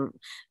culture,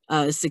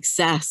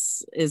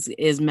 success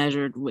is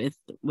measured with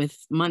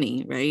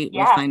money, right?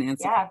 With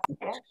finances. Yeah.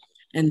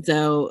 And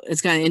so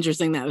it's kind of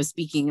interesting that I was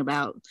speaking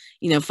about,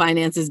 you know,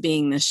 finances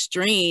being the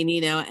strain, you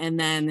know,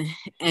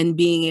 and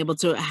being able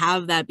to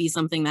have that be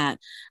something that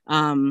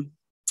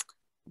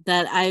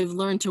that I've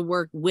learned to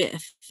work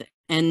with,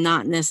 and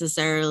not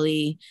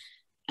necessarily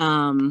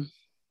and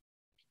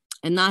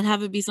not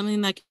have it be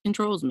something that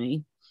controls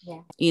me.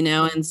 Yeah. You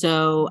know, and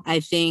so I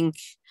think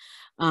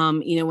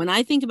you know, when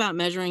I think about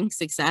measuring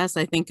success,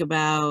 I think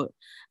about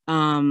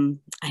how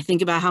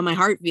my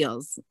heart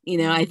feels. You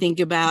know, I think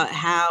about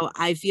how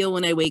I feel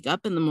when I wake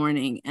up in the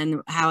morning,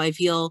 and how I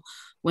feel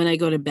when I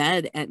go to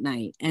bed at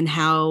night, and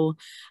how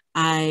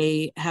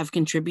I have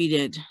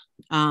contributed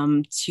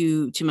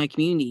to my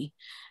community,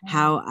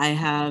 how I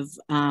have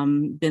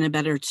been a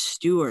better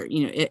steward.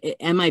 You know,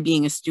 am I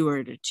being a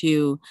steward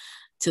to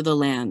the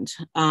land?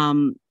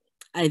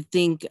 I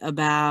think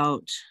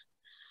about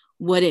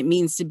what it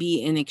means to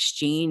be in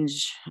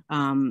exchange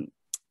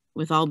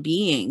with all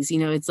beings. You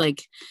know, it's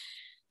like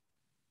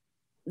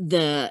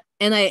and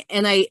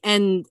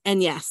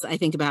yes, I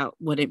think about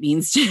what it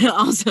means to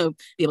also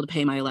be able to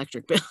pay my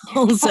electric bill.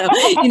 So,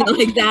 you know,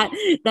 like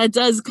that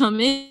does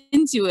come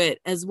into it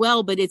as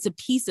well, but it's a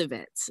piece of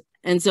it.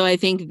 And so I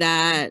think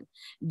that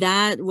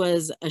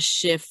was a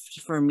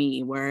shift for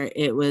me, where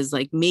it was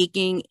like,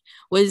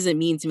 what does it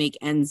mean to make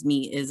ends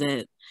meet? Is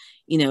it,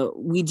 you know,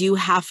 we do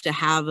have to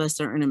have a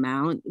certain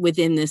amount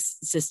within this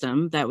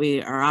system that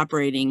we are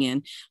operating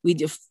in.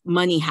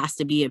 Money has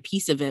to be a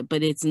piece of it,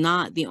 but it's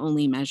not the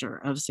only measure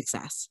of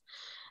success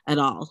at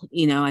all.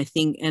 You know, I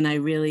think, and I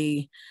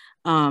really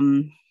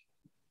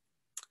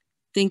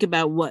think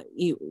about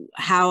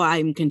how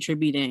I'm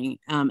contributing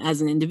as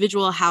an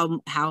individual,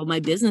 how my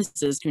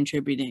business is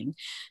contributing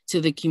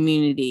to the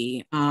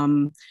community.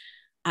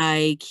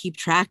 I keep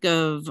track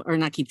of, or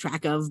not keep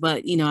track of,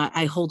 but, you know,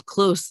 I hold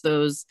close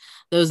those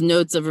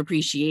notes of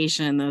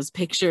appreciation, those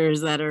pictures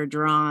that are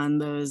drawn,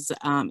 those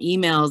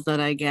emails that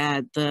I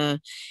get, those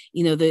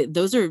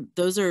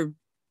are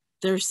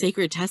they're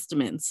sacred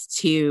testaments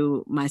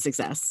to my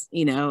success,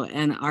 you know,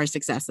 and our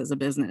success as a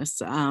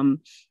business.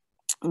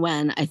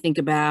 When I think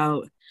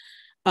about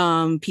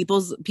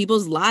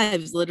people's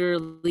lives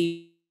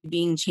literally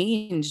being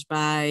changed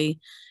by,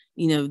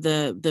 you know,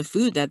 the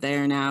food that they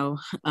are now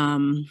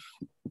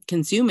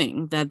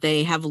consuming, that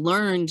they have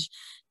learned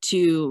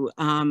to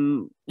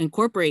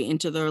incorporate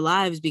into their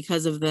lives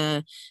because of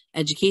the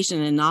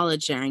education and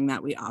knowledge sharing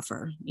that we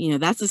offer. You know,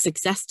 that's a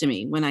success to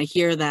me when I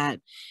hear that,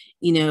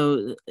 you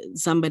know,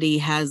 somebody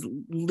has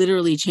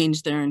literally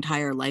changed their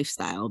entire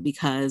lifestyle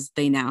because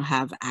they now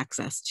have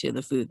access to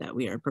the food that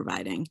we are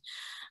providing.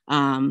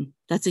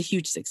 That's a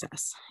huge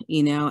success.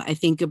 You know, I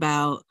think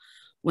about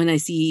when I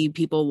see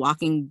people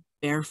walking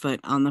barefoot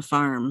on the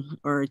farm,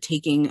 or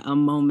taking a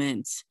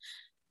moment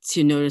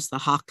to notice the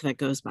hawk that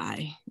goes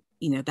by.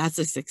 You know, that's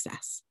a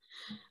success.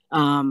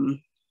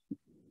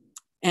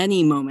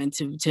 Any moment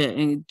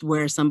to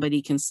where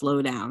somebody can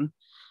slow down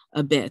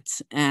a bit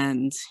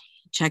and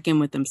check in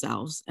with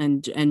themselves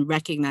and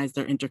recognize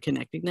their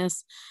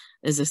interconnectedness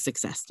is a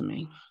success to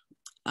me.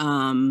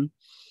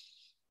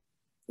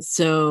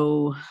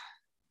 So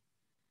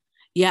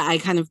yeah, I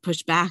kind of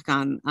push back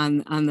on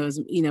those,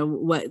 you know,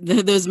 what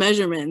those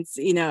measurements,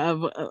 you know,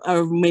 of,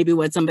 or maybe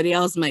what somebody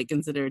else might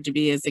consider to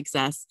be a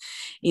success.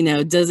 You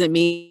know, doesn't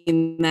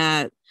mean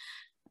that,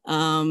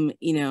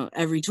 you know,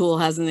 every tool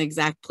has an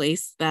exact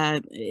place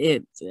that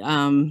it,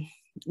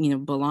 you know,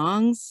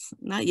 belongs.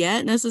 Not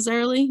yet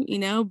necessarily, you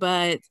know,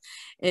 but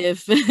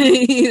if,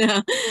 you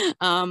know,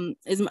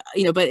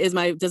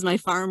 does my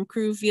farm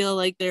crew feel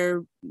like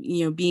they're,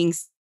 you know, being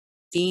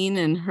seen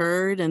and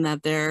heard, and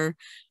that they're,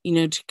 you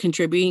know,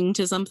 contributing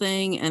to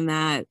something, and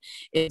that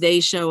if they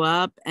show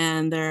up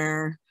and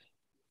they're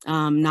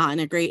not in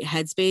a great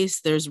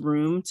headspace, there's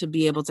room to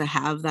be able to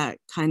have that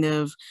kind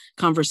of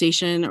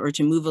conversation, or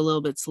to move a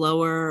little bit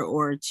slower,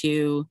 or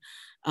to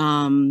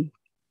go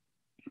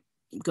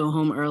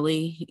home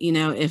early, you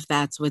know, if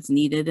that's what's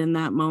needed in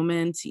that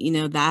moment. You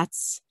know,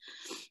 that's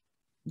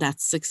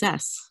that's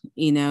success,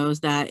 you know,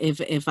 is that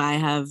if I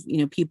have, you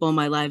know, people in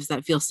my lives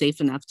that feel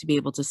safe enough to be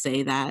able to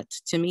say that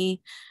to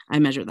me, I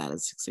measure that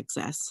as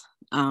success.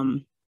 So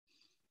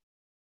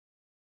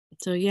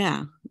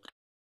yeah,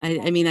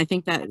 I mean, I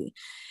think that,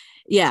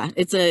 yeah,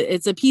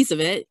 it's a piece of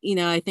it, you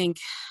know. I think,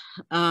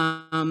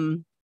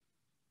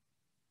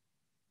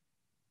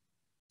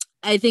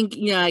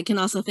 you know, I can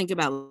also think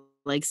about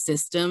like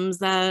systems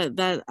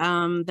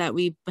that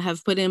we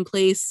have put in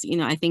place. You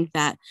know, I think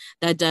that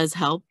does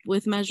help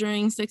with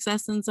measuring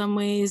success in some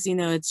ways. You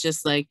know, it's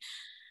just like,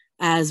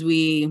 as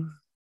we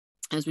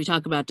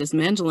talk about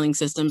dismantling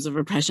systems of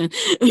repression,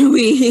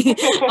 we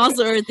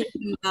also are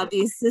thinking about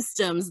these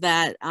systems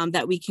that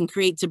that we can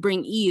create to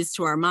bring ease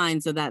to our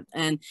minds, so that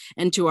and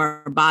to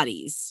our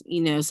bodies,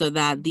 you know, so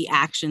that the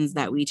actions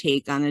that we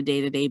take on a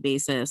day-to-day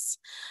basis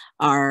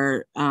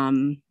are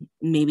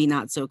maybe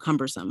not so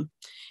cumbersome,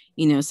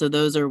 you know. So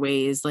those are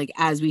ways, like,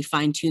 as we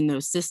fine-tune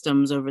those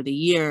systems over the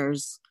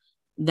years,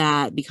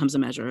 that becomes a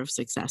measure of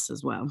success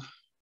as well.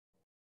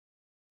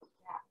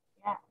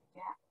 Yeah.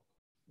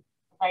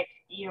 Like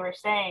you were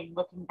saying,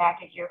 looking back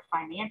at your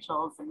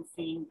financials and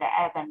seeing the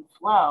ebb and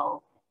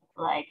flow,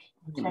 like,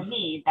 to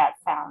me, that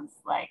sounds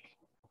like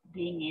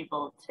being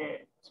able to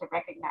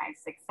recognize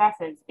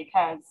successes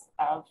because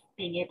of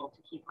being able to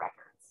keep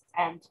records.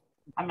 And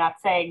I'm not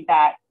saying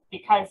that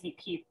because you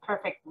keep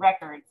perfect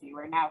records, you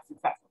are now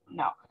successful.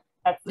 No,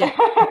 that's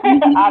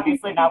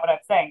obviously not what I'm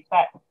saying.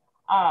 But,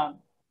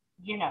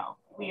 you know,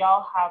 we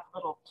all have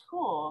little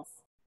tools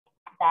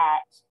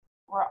that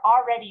we're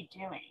already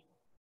doing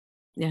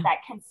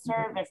that can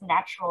serve as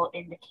natural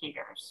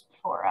indicators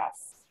for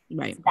us.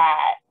 Right.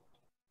 That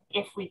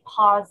if we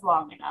pause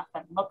long enough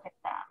and look at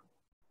them,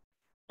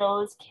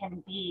 those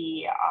can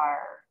be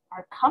our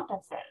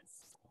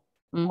compasses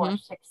for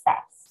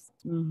success.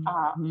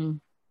 And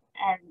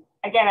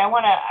again, I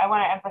want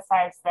to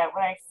emphasize that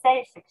when I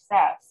say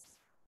success,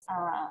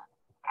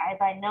 I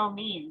by no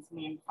means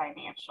mean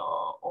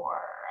financial or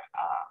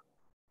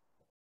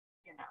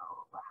you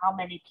know, how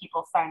many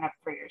people sign up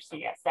for your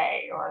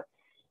CSA or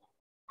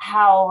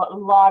how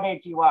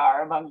lauded you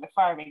are among the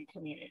farming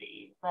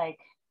community. Like,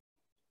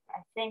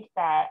 I think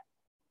that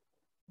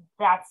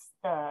that's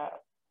the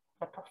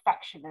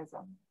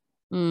perfectionism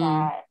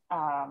that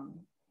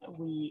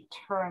we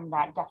turn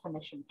that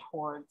definition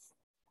towards.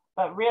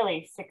 But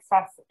really,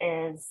 success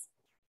is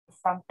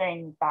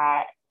something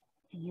that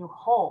you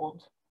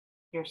hold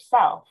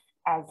yourself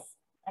as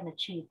an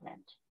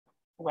achievement,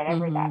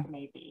 whatever that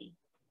may be.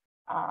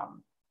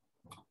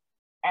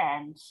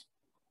 And,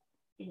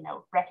 you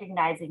know,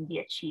 recognizing the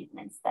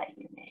achievements that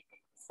you make.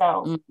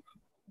 So,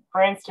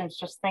 for instance,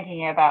 just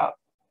thinking about,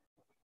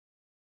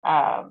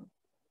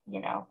 you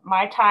know,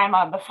 my time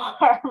on the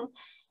farm,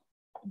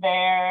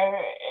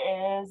 there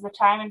is a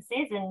time and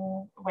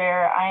season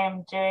where I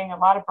am doing a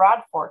lot of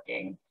broad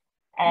forking,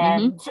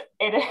 and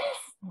it is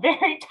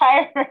very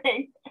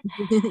tiring.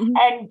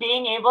 And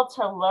being able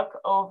to look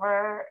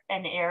over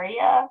an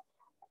area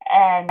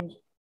and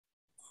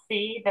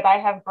see that I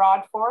have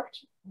broad forked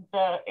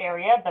the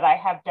area that I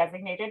have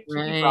designated to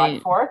be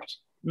broad forked.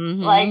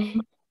 Like,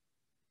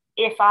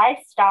 if I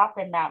stop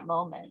in that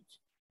moment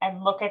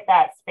and look at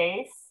that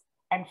space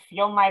and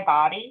feel my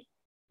body,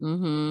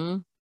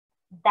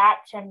 that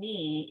to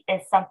me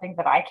is something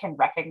that I can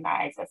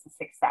recognize as a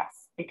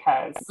success,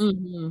 because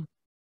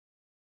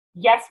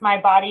yes, my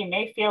body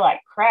may feel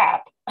like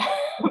crap,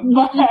 but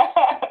look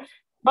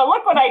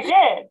what I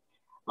did.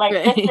 Like,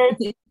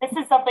 this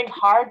is something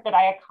hard that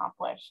I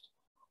accomplished.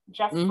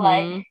 Just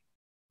like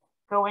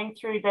going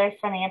through the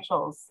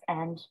financials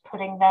and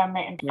putting them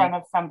in front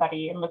of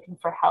somebody and looking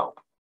for help.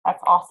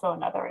 That's also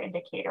another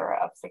indicator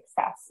of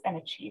success and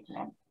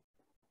achievement.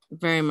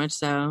 Very much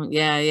so.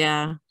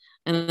 Yeah.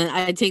 And then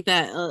I take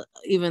that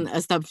even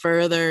a step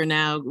further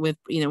now with,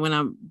 you know, when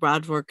I'm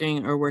broad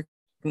forking or working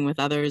with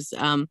others,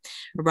 or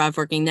broad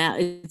forking now,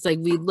 it's like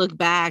we look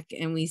back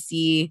and we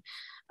see,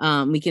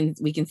 we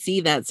can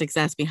see that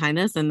success behind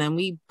us, and then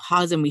we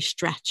pause and we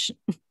stretch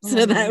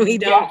so that we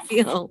don't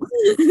feel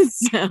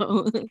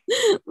so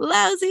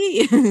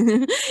lousy,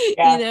 you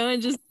know,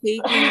 and just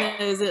taking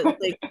those,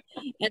 like,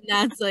 and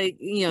that's like,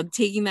 you know,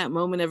 taking that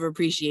moment of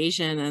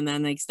appreciation and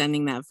then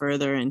extending that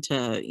further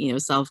into, you know,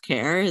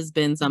 self-care has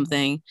been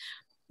something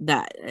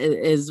that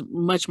is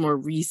much more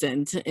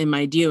recent in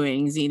my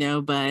doings, you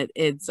know, but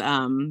it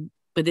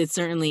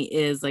certainly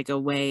is like a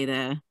way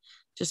to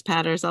just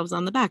pat ourselves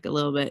on the back a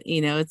little bit.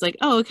 You know, it's like,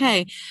 oh,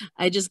 okay,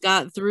 I just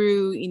got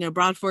through, you know,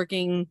 broad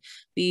forking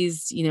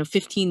these, you know,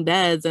 15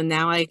 beds, and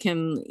now I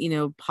can, you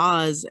know,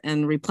 pause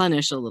and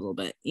replenish a little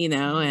bit, you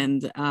know,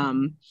 and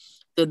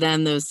so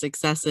then those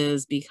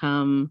successes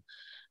become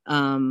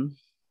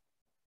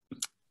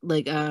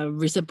like a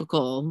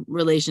reciprocal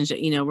relationship.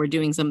 You know, we're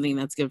doing something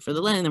that's good for the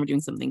land, and we're doing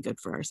something good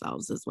for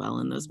ourselves as well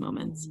in those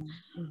moments.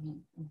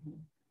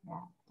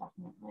 Yeah,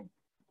 definitely.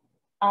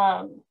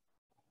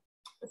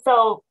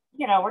 So,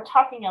 you know, we're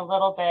talking a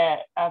little bit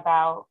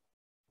about,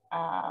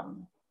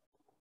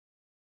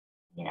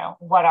 you know,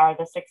 what are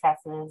the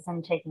successes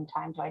and taking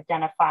time to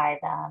identify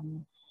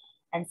them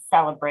and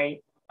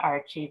celebrate. our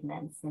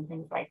achievements and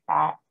things like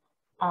that.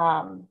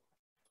 I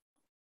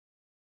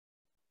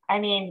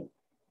mean,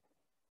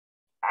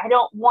 I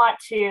don't want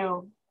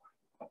to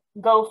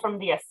go from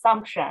the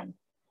assumption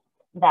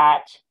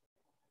that,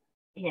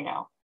 you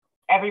know,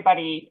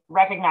 everybody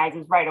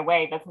recognizes right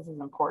away that this is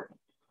important.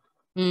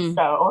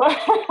 So,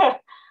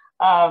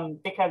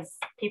 because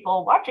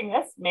people watching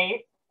this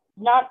may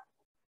not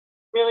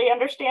really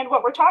understand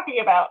what we're talking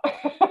about.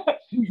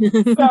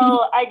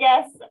 So I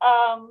guess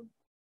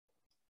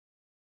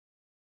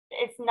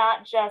it's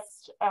not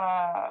just,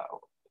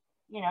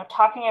 you know,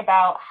 talking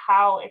about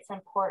how it's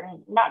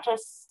important, not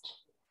just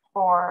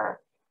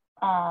for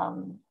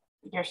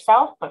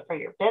yourself, but for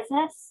your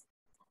business,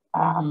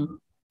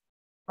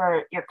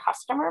 for your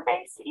customer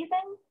base even.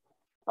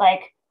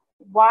 Like,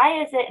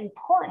 why is it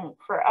important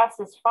for us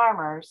as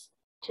farmers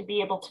to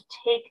be able to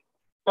take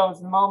those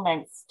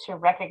moments to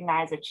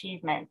recognize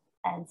achievement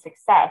and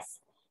success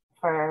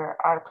for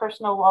our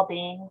personal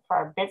well-being, for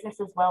our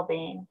business's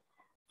well-being,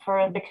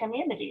 for the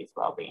community's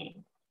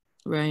well-being?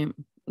 Right.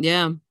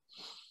 Yeah.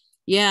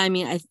 Yeah. I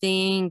mean, I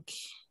think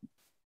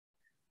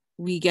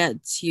we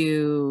get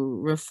to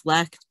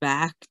reflect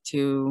back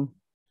to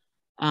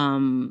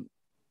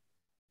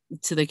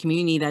the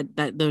community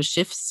that those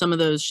shifts, some of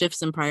those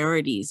shifts in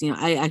priorities, you know,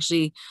 I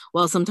actually,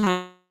 well,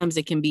 sometimes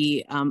it can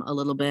be a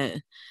little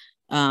bit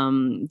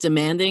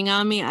demanding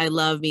on me. I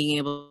love being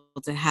able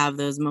to have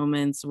those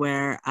moments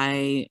where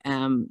I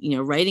am, you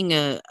know, writing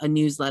a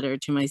newsletter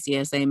to my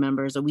CSA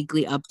members, a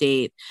weekly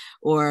update,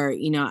 or,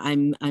 you know,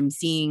 I'm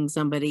seeing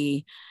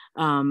somebody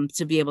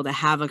to be able to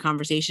have a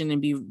conversation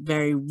and be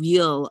very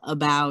real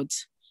about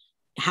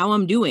how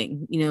I'm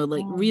doing, you know,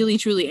 like really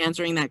truly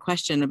answering that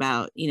question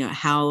about, you know,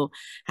 how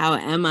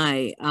am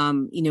I,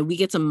 you know, we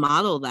get to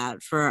model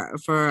that for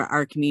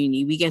our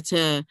community. We get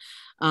to,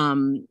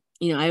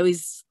 you know, I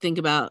always think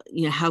about,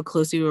 you know, how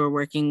closely we're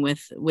working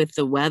with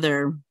the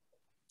weather,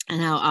 and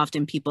how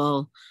often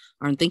people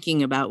aren't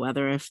thinking about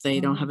weather if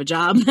they don't have a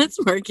job that's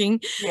working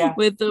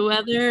with the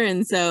weather.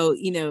 And so,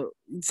 you know,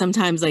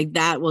 sometimes like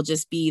that will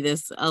just be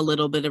a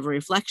little bit of a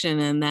reflection.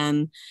 And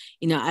then,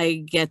 you know, I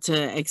get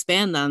to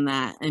expand on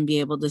that and be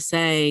able to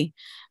say,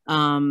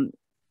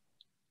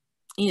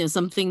 you know,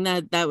 something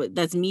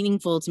that's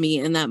meaningful to me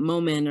in that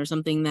moment, or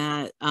something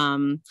that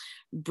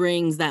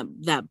brings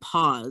that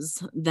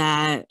pause,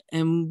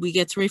 and we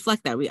get to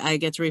reflect that. I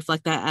get to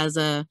reflect that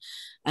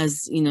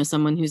as you know,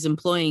 someone who's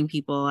employing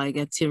people. I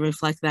get to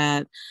reflect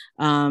that,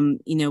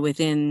 you know,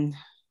 within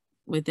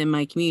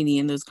my community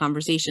in those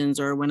conversations,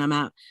 or when I'm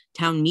at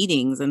town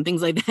meetings and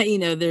things like that. You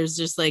know, there's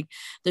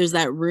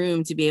that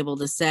room to be able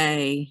to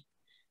say,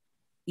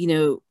 you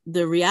know,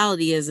 the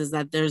reality is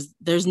that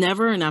there's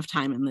never enough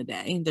time in the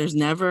day. There's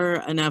never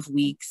enough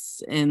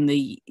weeks in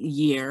the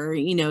year.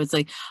 You know, it's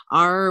like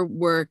our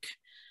work,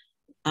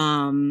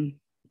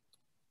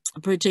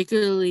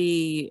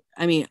 particularly,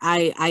 I mean,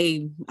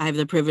 I have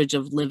the privilege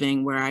of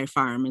living where I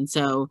farm. And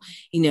so,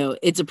 you know,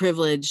 it's a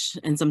privilege,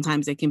 and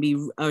sometimes it can be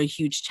a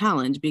huge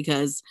challenge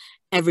because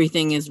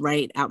everything is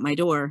right out my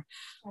door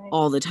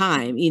all the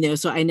time, you know,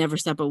 so I never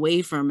step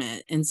away from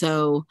it. And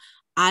so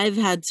I've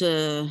had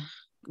to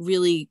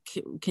really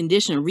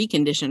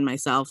recondition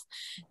myself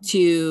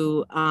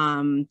to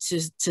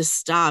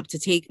stop, to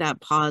take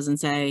that pause and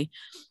say,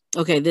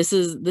 okay, this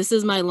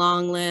is my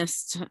long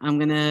list.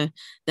 Then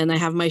I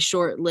have my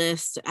short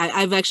list.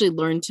 I've actually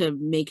learned to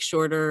make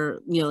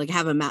shorter, you know, like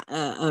have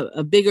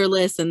a bigger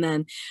list and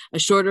then a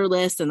shorter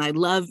list. And I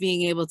love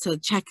being able to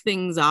check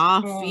things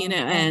off, you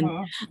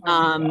know,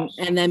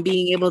 and then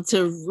being able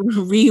to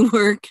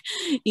rework,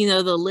 you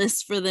know, the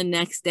list for the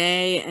next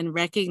day, and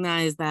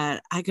recognize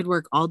that I could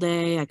work all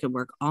day, I could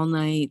work all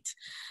night.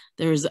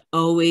 There's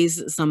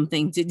always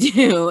something to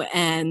do.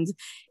 And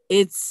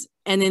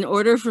in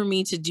order for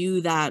me to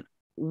do that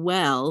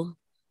well,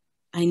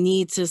 I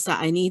need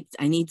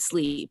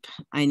sleep.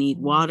 I need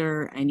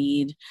water. I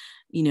need,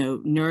 you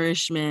know,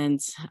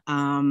 nourishment.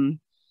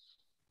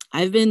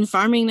 I've been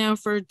farming now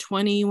for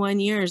 21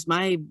 years.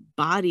 My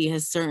body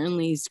has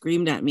certainly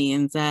screamed at me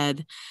and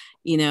said,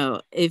 you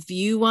know, if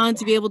you want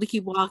to be able to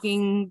keep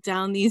walking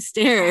down these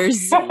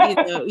stairs, you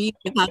know, you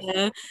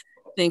gotta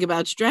think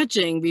about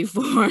stretching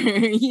before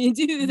you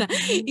do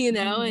that, you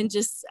know, and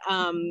just,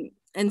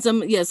 and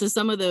so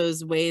some of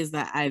those ways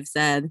that I've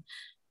said,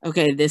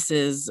 okay, this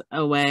is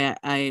a way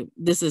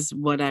this is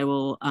what I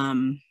will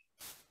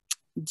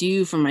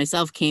do for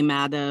myself, came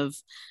out of,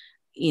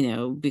 you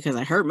know, because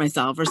I hurt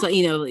myself or so,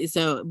 you know,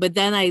 so, but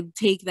then I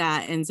take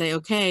that and say,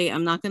 okay,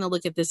 I'm not going to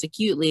look at this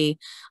acutely.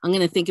 I'm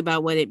going to think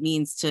about what it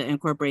means to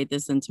incorporate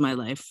this into my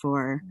life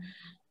for,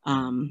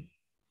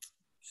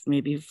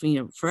 maybe,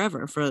 you know,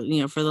 forever, for,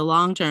 you know, for the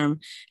long term,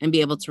 and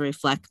be able to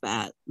reflect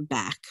that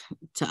back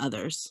to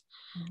others.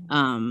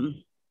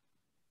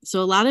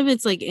 So a lot of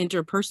it's like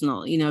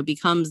interpersonal, you know, it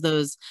becomes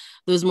those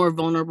more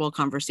vulnerable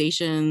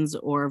conversations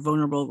or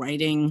vulnerable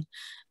writing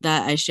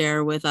that I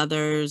share with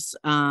others.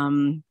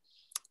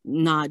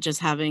 Not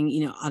just having,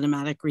 you know,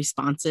 automatic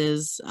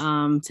responses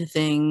to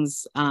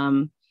things.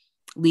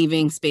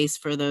 leaving space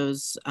for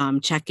those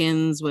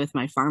check-ins with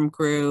my farm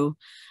crew,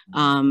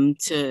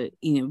 to,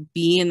 you know,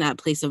 be in that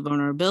place of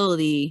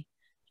vulnerability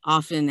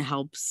often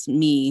helps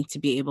me to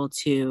be able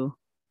to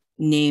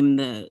name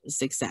the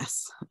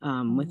success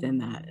within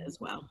that as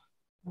well.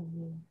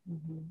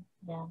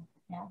 Yeah,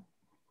 yeah.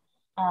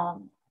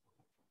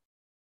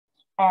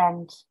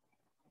 And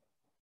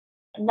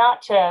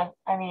not to,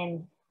 I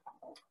mean,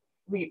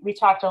 we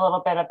talked a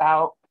little bit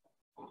about,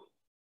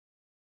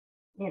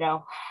 you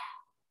know,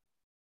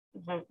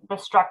 the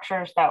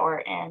structures that we're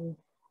in,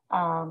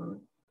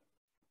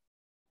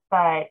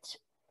 but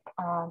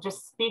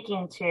just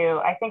speaking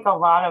to, I think a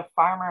lot of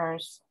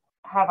farmers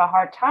have a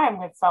hard time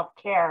with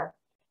self-care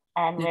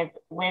and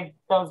with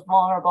those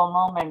vulnerable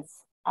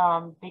moments,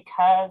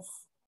 because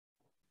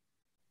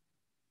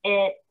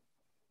it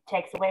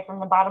takes away from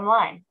the bottom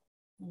line.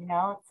 You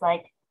know, it's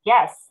like,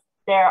 yes,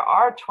 there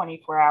are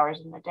 24 hours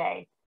in the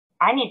day.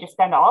 I need to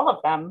spend all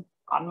of them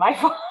on my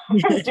farm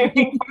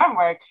doing farm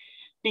work,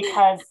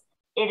 because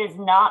it is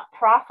not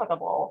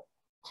profitable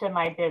to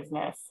my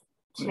business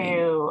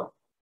to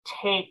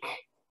take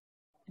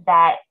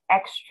that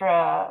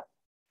extra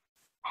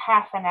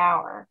half an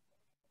hour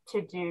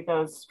to do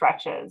those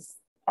stretches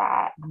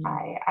that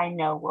I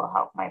know will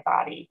help my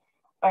body.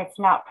 Or it's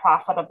not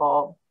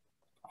profitable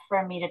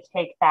for me to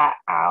take that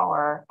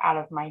hour out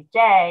of my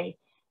day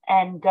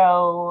and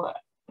go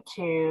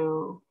to,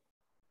 you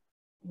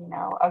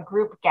know, a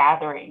group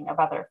gathering of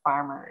other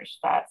farmers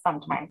that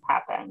sometimes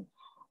happen,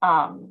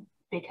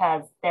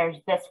 because there's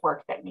this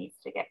work that needs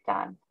to get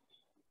done.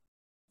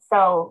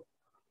 So,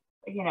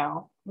 you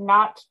know,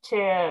 not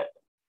to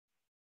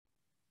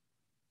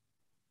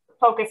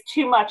focus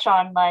too much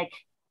on like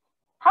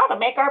how to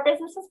make our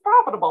businesses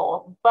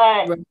profitable,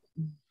 but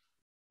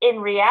in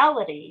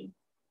reality,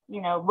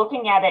 you know,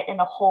 looking at it in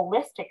a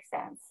holistic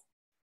sense,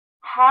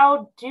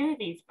 how do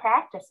these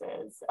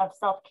practices of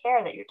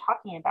self-care that you're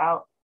talking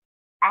about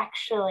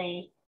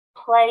actually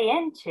play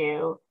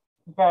into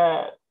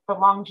the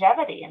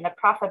longevity and the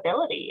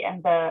profitability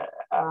and the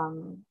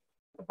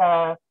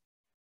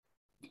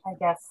I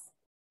guess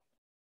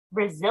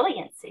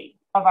resiliency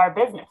of our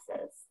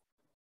businesses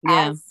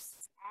as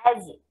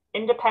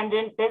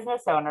independent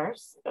business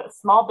owners,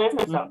 small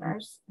business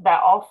owners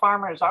that all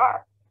farmers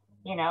are,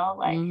 you know,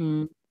 like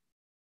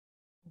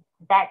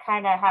that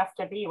kind of has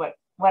to be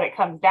what it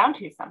comes down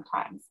to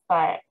sometimes.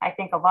 But I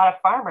think a lot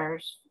of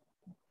farmers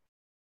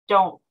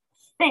don't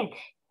think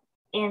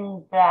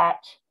in that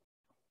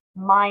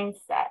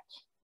mindset.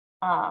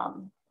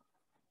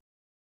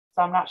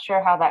 So I'm not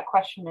sure how that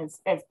question is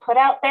put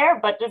out there,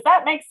 but does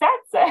that make sense?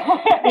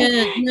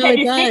 Yeah, no, Can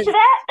you speak to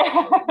that?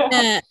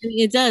 Yeah,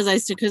 it does.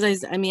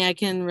 I mean, I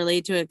can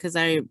relate to it because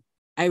I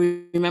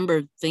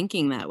remember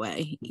thinking that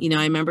way. You know,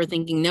 I remember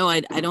thinking, no,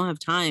 I don't have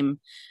time.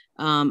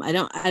 I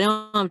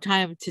don't have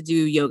time to do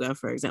yoga,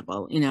 for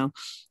example. You know,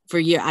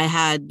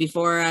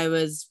 before I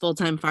was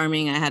full-time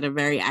farming, I had a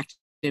very active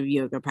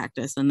yoga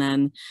practice, and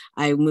then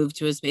I moved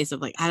to a space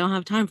of like, I don't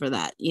have time for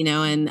that, you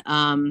know, and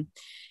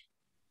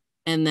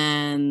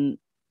then,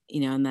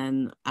 you know, and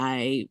then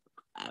I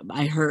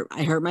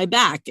hurt my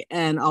back,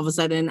 and all of a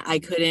sudden I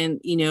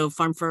couldn't, you know,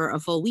 farm for a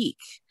full week.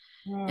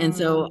 And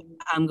so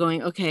I'm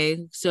going,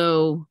 okay,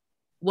 so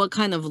what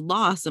kind of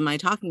loss am I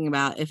talking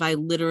about if I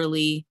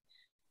literally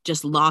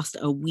just lost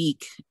a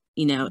week,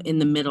 you know, in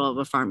the middle of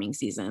a farming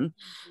season?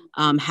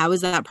 How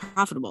is that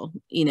profitable,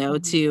 you know,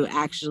 to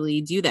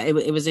actually do that?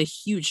 It was a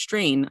huge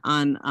strain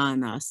on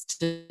us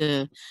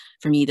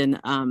for me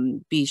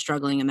to be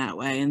struggling in that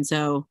way. And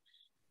so,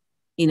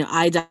 you know,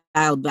 I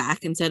dialed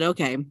back and said,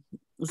 okay,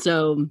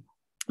 so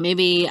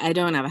maybe I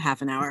don't have a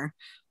half an hour.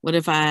 What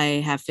if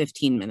I have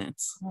 15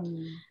 minutes?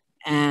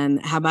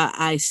 And how about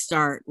I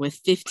start with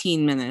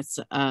 15 minutes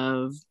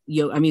of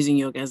yoga? I'm using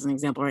yoga as an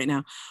example right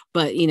now,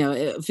 but, you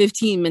know,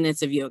 15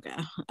 minutes of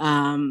yoga,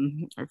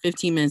 or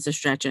 15 minutes of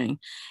stretching.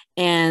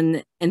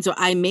 And so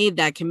I made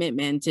that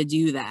commitment to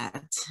do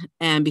that.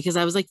 And because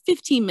I was like,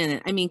 15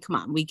 minutes, I mean, come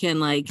on, we can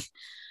like,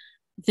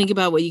 think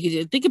about what you could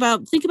do. Think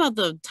about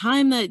the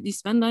time that you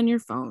spend on your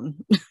phone.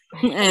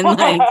 And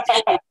like,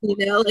 you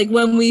know, like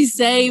when we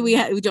say we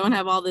don't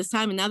have all this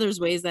time, and now there's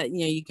ways that, you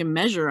know, you can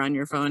measure on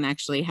your phone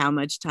actually how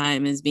much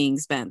time is being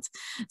spent.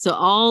 So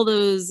all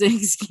those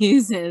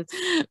excuses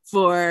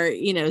for,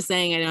 you know,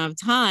 saying I don't have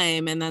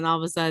time, and then all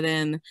of a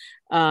sudden,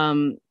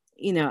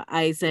 you know,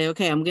 I say,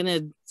 okay, I'm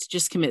gonna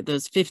just commit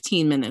those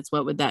 15 minutes.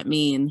 What would that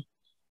mean?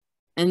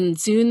 And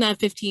soon that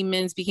 15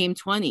 minutes became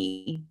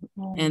 20.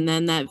 And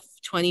then that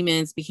 20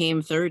 minutes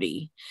became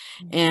 30.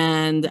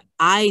 And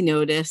I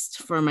noticed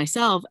for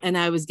myself, and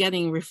I was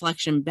getting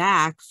reflection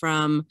back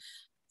from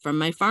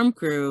my farm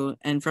crew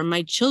and from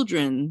my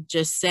children,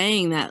 just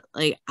saying that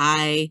like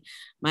my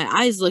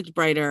eyes looked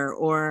brighter,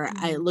 or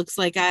it looks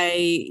like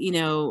you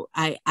know,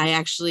 I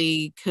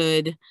actually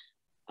could,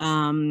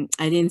 I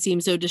didn't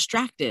seem so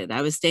distracted.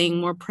 I was staying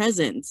more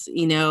present,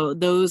 you know,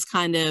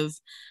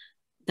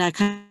 that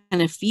kind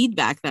of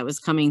feedback that was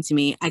coming to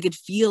me. I could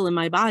feel in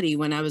my body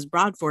when I was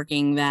broad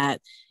forking that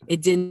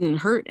it didn't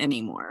hurt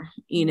anymore,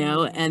 you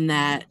know, and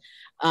that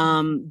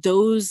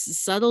those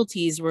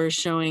subtleties were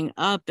showing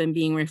up and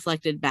being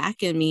reflected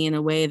back in me in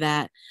a way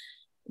that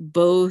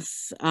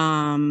both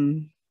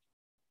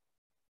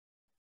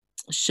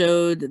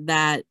showed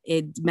that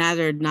it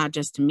mattered not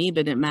just to me,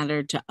 but it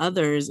mattered to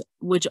others,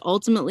 which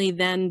ultimately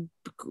then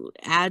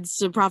adds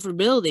to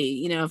profitability.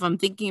 You know, if I'm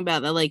thinking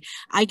about that, like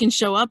I can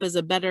show up as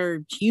a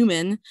better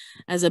human,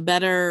 as a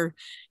better,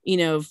 you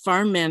know,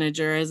 farm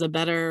manager, as a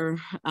better,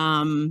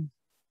 you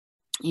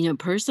know,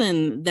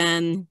 person,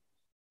 then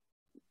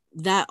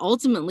that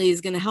ultimately is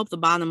going to help the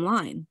bottom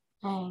line.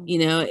 You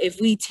know, if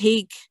we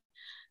take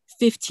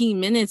 15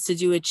 minutes to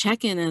do a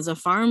check-in as a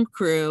farm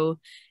crew,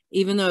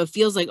 even though it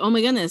feels like, oh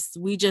my goodness,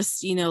 we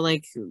just, you know,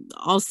 like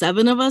all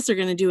 7 of us are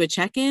going to do a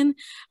check-in.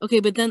 Okay,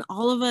 but then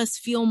all of us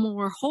feel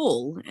more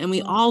whole and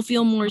we all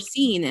feel more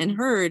seen and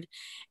heard.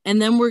 And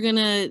then we're going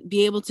to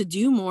be able to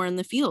do more in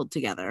the field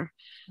together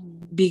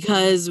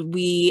because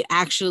we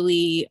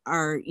actually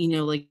are, you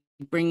know, like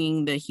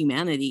bringing the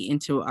humanity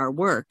into our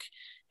work.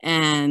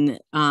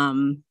 And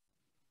then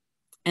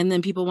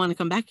people want to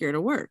come back here to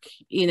work,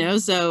 you know?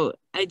 So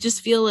I just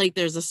feel like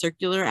there's a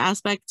circular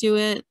aspect to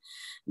it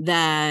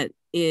that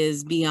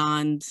is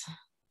beyond,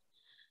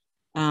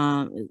 you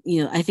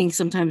know, I think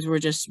sometimes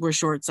we're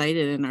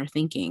short-sighted in our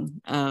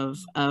thinking of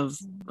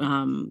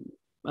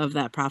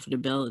that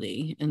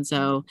profitability. And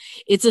so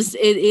there's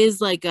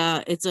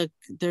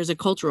a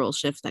cultural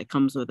shift that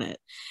comes with it.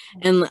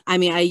 And I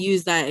mean, I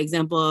use that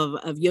example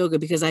of yoga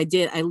because I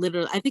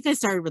think I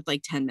started with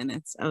like 10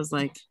 minutes. I was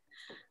like,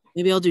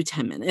 maybe I'll do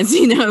 10 minutes,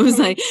 you know, it was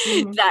like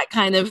that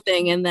kind of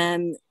thing. And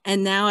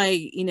now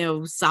I, you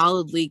know,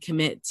 solidly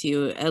commit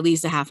to at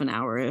least a half an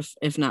hour,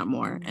 if not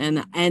more.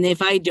 And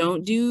if I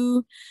don't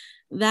do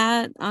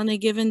that on a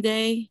given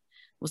day,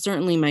 well,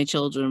 certainly my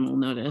children will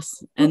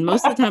notice. And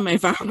most of the time my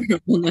farm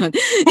group will know.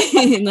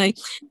 Like,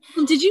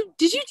 did you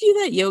do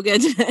that yoga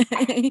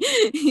today?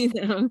 You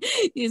know,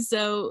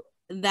 so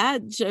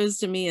that shows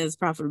to me as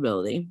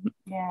profitability.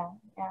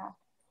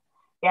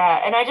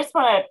 Yeah, and I just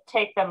want to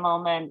take the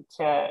moment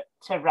to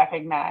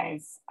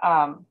recognize,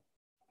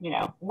 you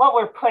know, what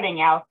we're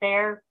putting out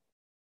there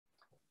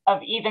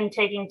of even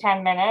taking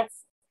 10 minutes.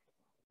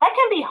 That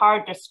can be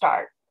hard to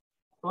start.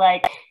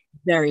 Like,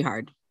 very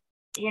hard.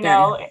 You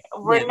know,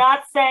 we're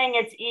not saying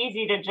it's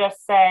easy to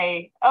just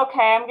say,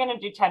 okay, I'm going to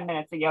do 10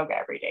 minutes of yoga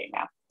every day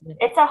now.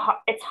 It's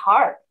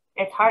hard.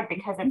 It's hard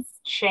because it's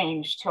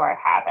changed to our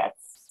habits.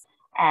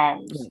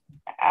 And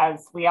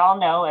as we all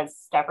know, as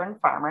stubborn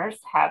farmers,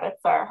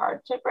 habits are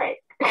hard to break.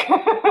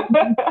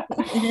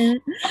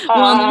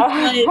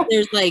 Well,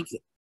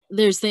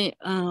 there's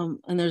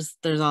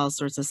all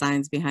sorts of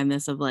science behind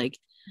this of like,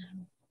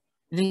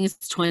 I think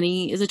it's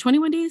 20, is it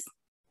 21 days?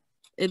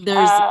 It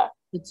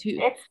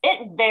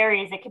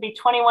varies. It could be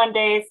 21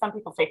 days. Some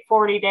people say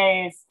 40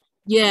 days.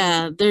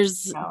 Yeah,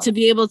 there's to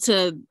be able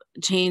to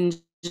change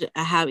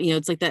a habit, you know,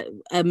 it's like that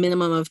a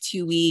minimum of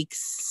 2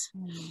 weeks.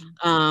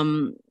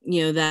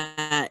 You know,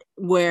 that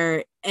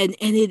where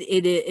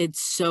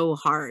it's so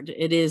hard.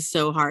 It is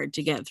so hard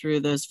to get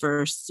through those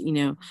first, you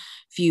know,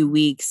 few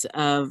weeks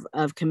of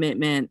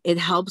commitment. It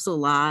helps a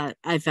lot,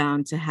 I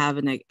found, to have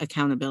an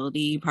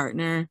accountability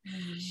partner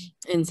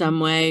in some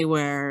way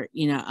where,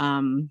 you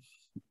know,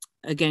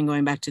 again,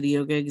 going back to the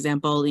yoga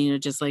example, you know,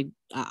 just like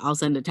I'll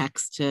send a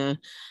text to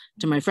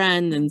my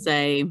friend and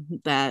say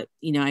that,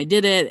 you know, I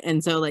did it.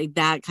 And so like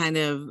that kind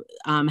of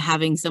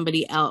having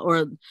somebody else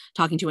or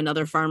talking to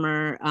another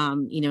farmer,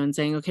 you know, and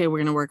saying, okay, we're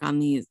going to work on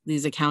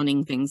these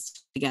accounting things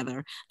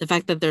together. The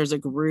fact that there's a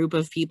group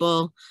of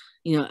people,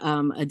 you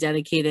know, a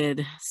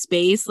dedicated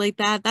space like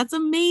that, that's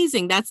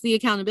amazing. That's the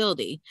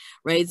accountability,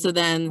 right? So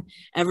then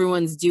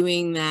everyone's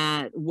doing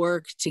that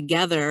work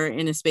together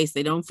in a space.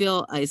 They don't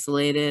feel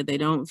isolated. They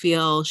don't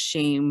feel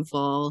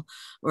shameful,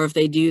 or if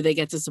they do, they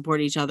get to support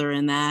each other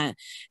in that.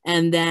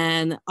 And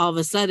then all of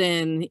a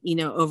sudden, you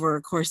know, over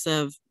a course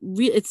of,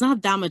 it's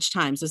not that much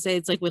time. So say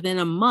it's like within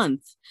a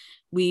month,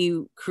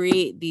 we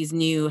create these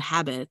new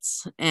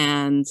habits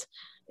and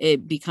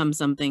it becomes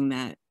something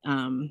that,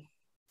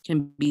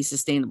 can be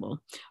sustainable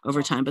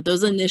over time. But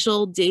those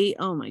initial date,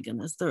 oh my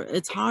goodness,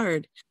 it's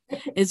hard.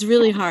 It's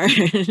really hard.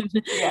 And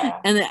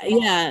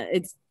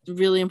it's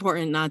really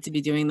important not to be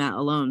doing that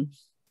alone.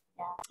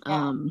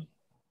 And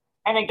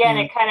again,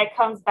 it kind of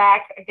comes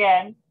back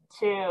again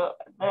to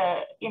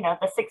the, you know,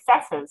 the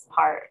successes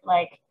part.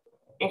 Like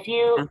if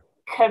you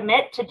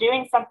commit to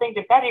doing something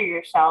to better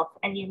yourself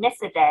and you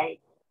miss a day,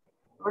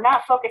 we're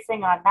not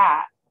focusing on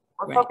that.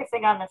 We're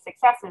focusing on the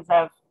successes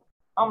of,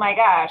 oh my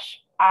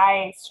gosh,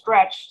 I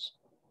stretched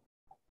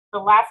the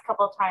last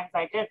couple of times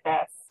I did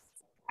this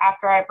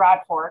after I broad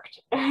forked,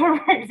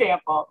 for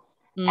example.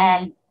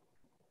 And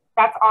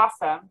that's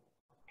awesome.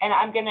 And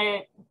I'm going to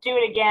do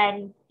it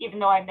again, even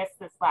though I missed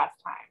this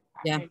last time.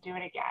 I'm going to do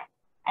it again.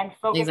 And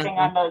focusing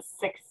on those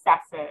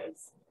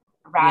successes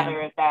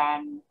rather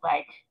than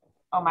like,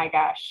 oh my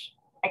gosh,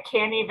 I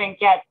can't even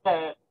get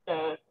the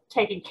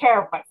taking care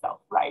of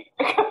myself right.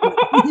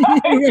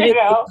 You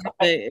know,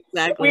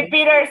 exactly. we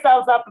beat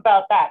ourselves up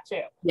about that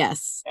too.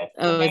 Yes. It's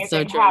amazing amazing it's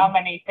so true. how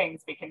many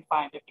things we can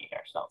find to beat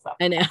ourselves up.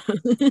 I know.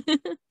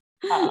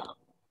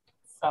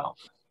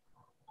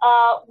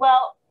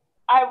 Well,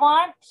 I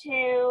want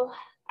to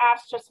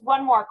ask just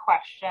one more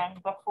question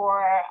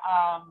before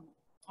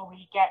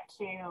we get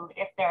to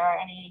if there are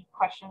any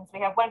questions.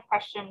 We have one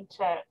question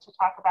to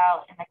talk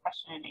about in the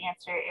question and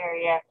answer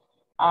area.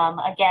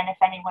 Again, if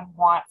anyone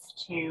wants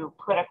to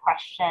put a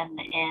question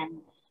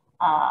in,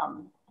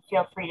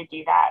 feel free to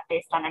do that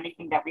based on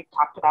anything that we've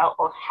talked about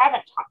or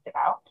haven't talked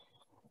about.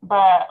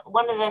 But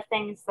one of the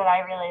things that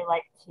I really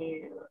like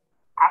to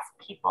ask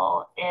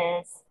people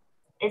is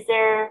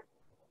there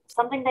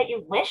something that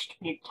you wished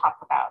we'd talk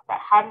about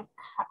that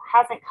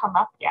hasn't come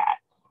up yet?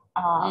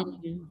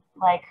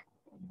 Like,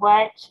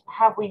 what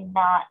have we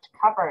not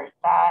covered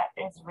that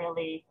is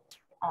really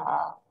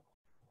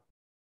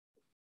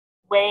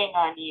weighing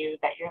on you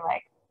that you're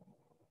like,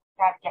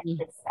 gotta get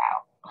this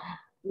out?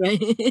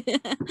 Right.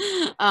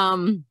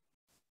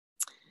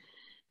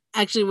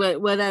 Actually,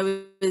 what I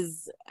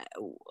was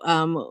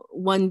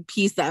one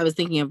piece that I was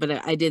thinking of,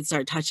 but I did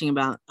start touching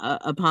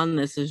upon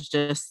this, is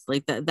just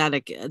like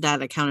that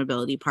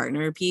accountability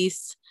partner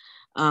piece.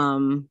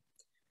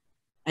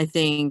 I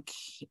think,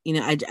 you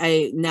know,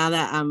 I now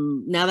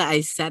that I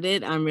said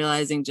it, I'm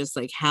realizing just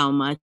like how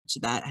much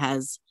that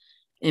has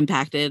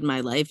impacted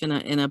my life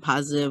in a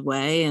positive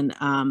way. And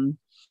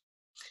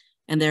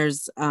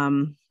there's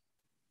oh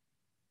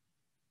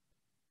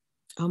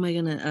my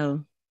goodness,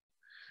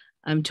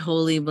 I'm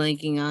totally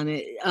blanking on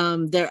it.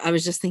 I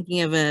was just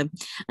thinking of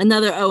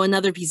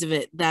another piece of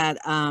it that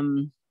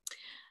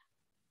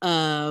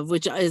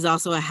which is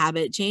also a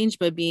habit change,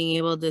 but being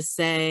able to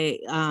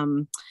say,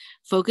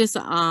 focus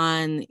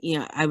on, you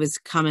know, I was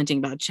commenting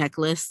about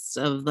checklists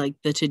of like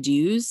the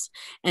to-dos,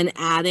 and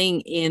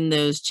adding in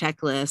those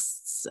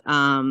checklists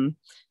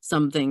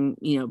something,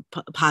 you know,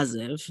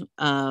 positive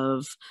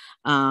of,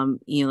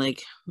 you know,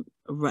 like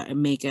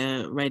write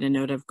a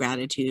note of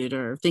gratitude,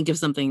 or think of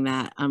something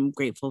that I'm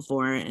grateful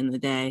for in the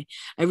day.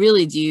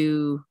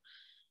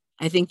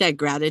 I think that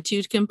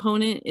gratitude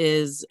component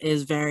is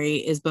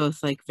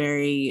both like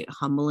very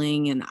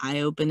humbling and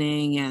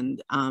eye-opening,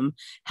 and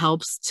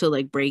helps to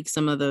like break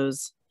some of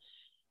those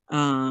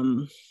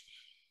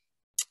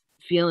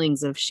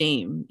feelings of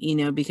shame, you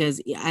know,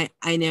 because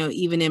I know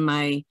even in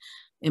my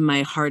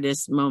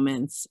hardest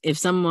moments, if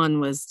someone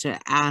was to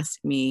ask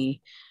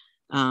me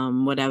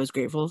what I was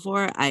grateful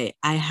for,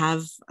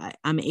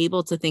 I'm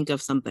able to think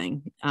of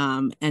something,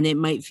 and it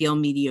might feel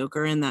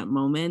mediocre in that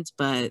moment,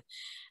 but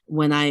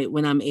when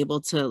I'm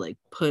able to like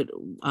put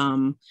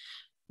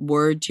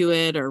word to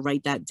it or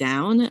write that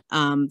down,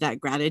 that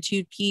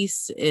gratitude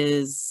piece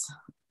is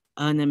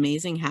an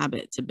amazing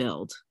habit to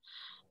build.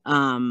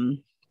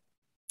 And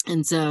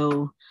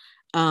so,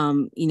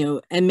 you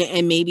know, and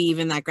maybe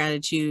even that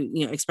gratitude,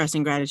 you know,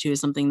 expressing gratitude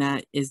is something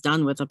that is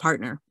done with a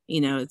partner.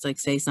 You know, it's like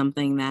say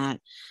something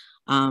that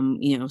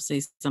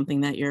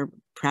you're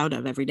proud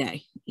of every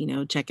day. You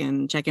know, check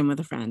in with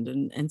a friend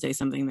and say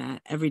something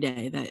that every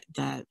day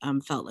that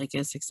felt like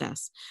a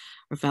success,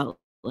 or felt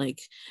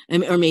like,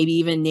 or maybe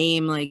even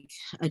name like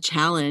a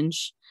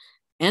challenge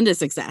and a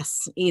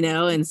success, you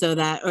know, and so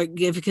that, or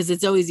because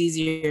it's always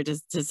easier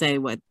to say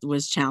what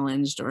was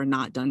challenged or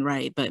not done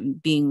right,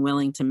 but being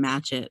willing to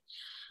match it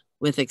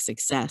with a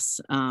success,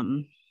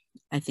 I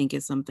think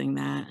is something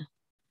that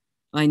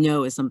I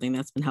know is something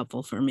that's been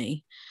helpful for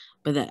me,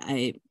 but that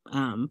I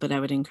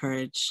would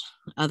encourage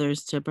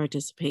others to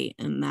participate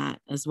in that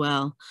as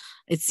well.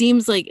 It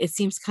seems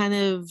kind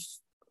of,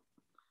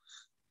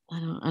 I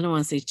don't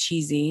want to say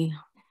cheesy,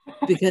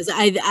 because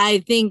I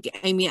think,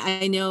 I mean,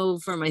 I know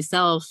for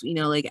myself, you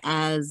know, like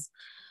as,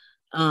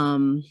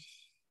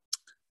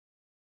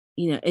 you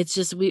know, it's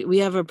just, we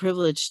have a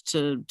privilege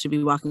to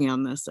be walking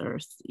on this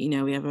earth. You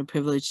know, we have a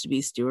privilege to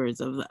be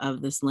stewards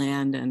of this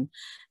land, and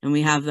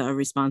we have a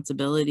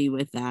responsibility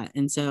with that.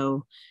 And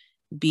so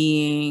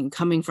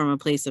coming from a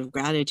place of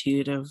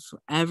gratitude of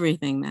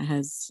everything that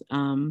has,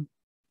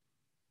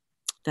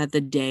 that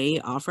the day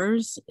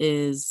offers,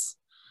 is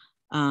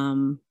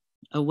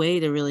a way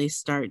to really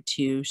start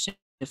to shift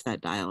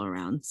that dial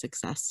around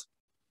success.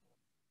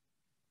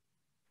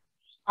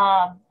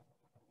 And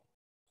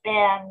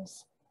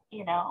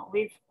you know,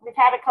 we've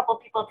had a couple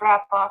people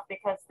drop off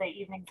because the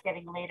evening's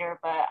getting later,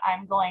 but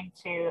I'm going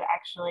to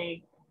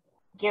actually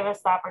give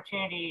us the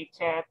opportunity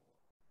to,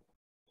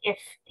 if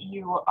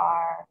you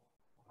are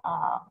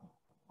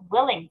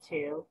willing to,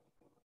 you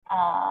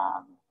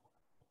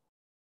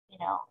know,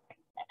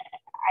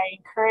 I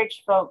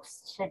encourage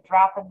folks to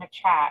drop in the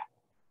chat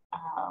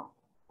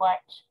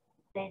what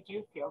they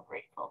do feel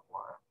grateful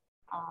for.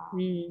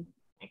 It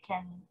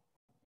can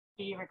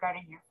be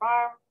regarding your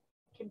farm,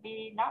 it can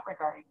be not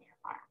regarding your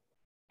farm.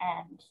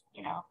 And,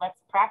 you know, let's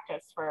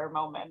practice for a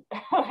moment,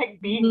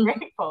 like being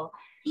grateful,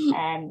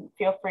 and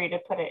feel free to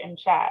put it in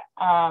chat.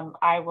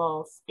 I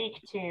will speak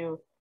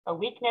to a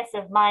weakness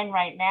of mine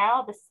right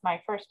now. This is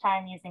my first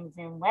time using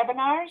Zoom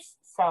webinars,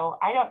 so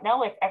I don't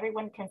know if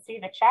everyone can see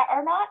the chat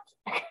or not,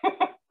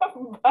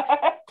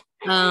 but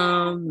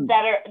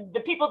that are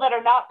the people that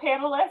are not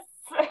panelists.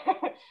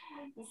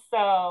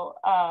 So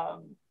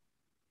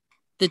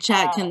the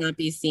chat cannot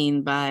be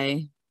seen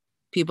by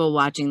people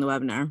watching the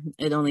webinar.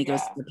 It only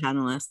goes to the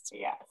panelists.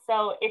 Yeah.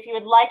 So if you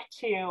would like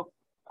to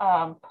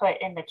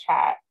put in the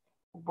chat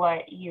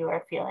what you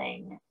are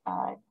feeling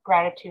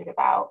gratitude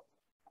about,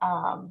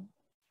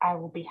 I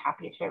will be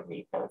happy to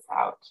read those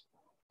out.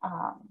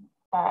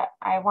 But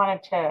I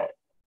wanted to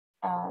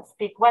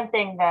speak one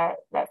thing that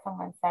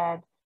someone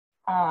said,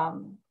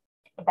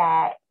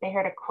 that they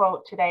heard a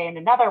quote today in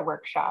another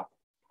workshop,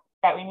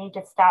 that we need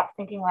to stop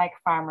thinking like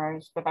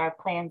farmers with our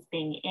plans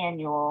being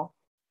annual,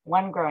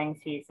 one growing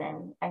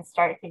season, and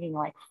start thinking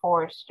like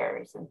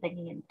foresters and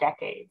thinking in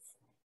decades.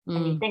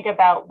 And you think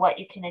about what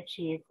you can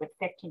achieve with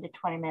 15 to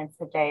 20 minutes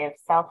a day of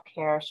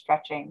self-care,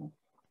 stretching,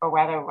 or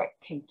rather what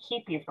can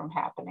keep you from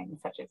happening,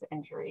 such as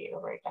injury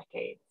over a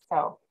decade.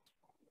 So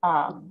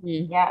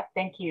yeah,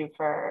 thank you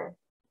for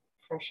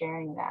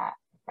sharing that,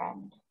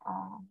 friend.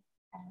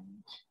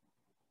 And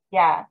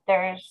yeah,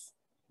 there's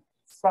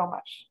so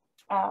much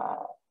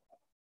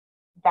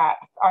that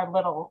our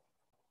little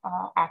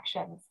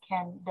actions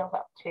can build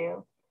up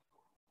to.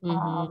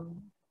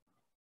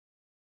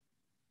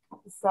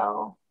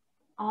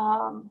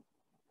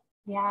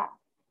 Yeah,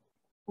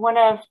 one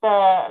of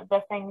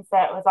the things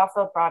that was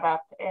also brought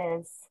up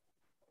is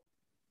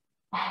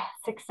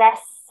success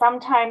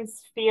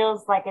sometimes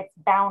feels like it's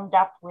bound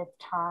up with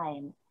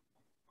time.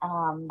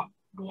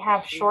 We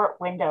have short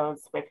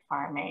windows with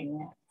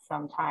farming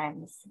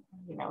sometimes,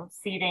 you know,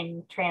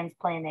 seeding,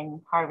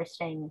 transplanting,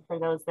 harvesting. For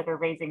those that are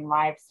raising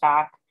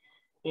livestock,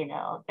 you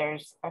know,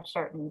 there's a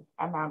certain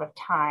amount of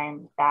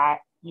time that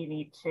you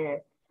need to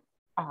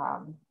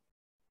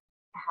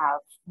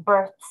have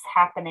births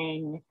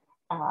happening,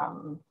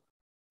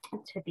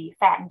 to be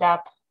fattened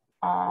up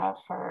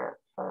for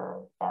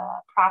the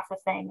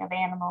processing of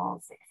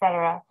animals,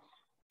 etc.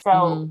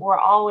 So we're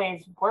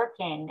always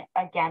working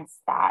against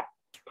that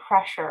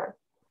pressure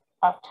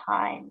of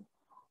time.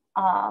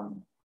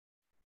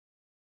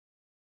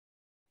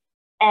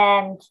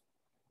 And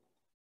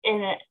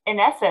in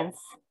essence,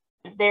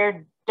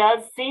 there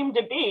does seem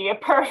to be a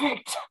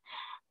perfect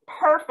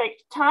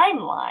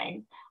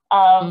timeline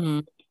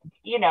of,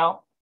 you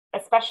know,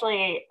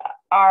 especially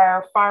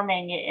our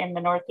farming in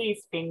the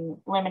Northeast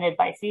being limited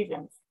by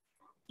seasons.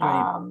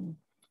 Right.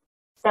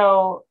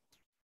 So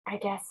I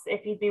guess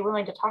if you'd be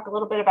willing to talk a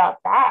little bit about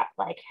that,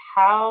 like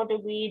how do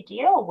we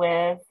deal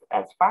with,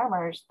 as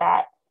farmers,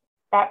 that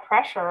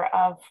pressure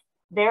of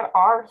there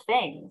are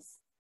things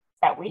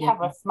that we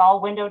have a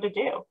small window to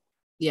do.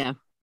 Yeah.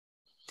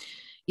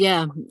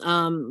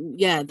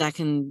 That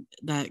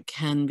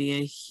can be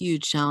a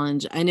huge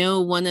challenge. I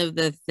know one of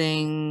the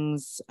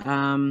things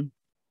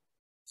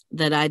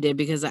that I did,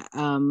 because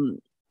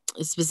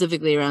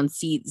specifically around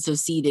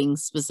seeding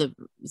specific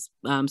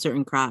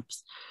certain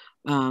crops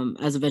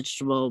as a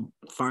vegetable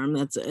farm,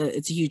 it's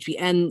a huge piece,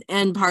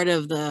 and part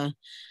of the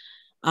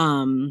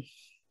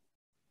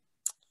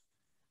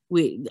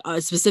we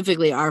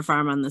specifically our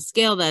farm on the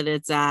scale that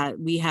it's at,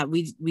 we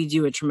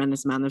do a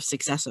tremendous amount of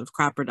successive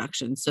crop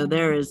production. So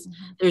there's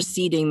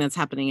seeding that's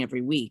happening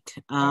every week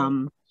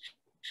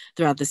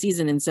throughout the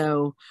season. And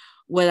so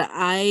what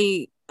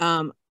I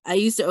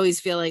used to always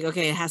feel like,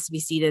 okay, it has to be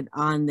seeded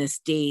on this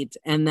date,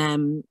 and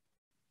then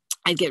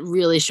I'd get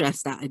really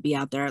stressed out. I'd be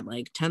out there at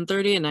like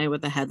 10:30 at night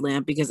with a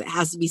headlamp because it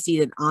has to be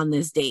seated on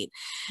this date.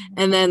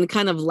 And then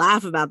kind of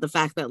laugh about the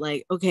fact that,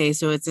 like, okay,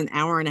 so it's an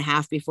hour and a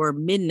half before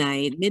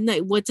midnight.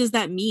 What does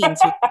that mean?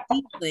 So,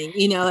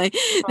 you know, like,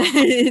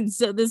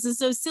 so this is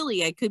so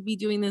silly. I could be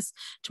doing this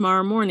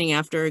tomorrow morning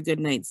after a good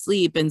night's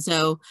sleep. And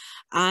so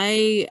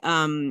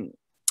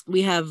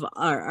we have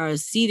our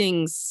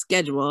seeding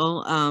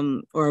schedule,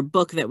 or a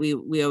book that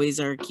we always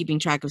are keeping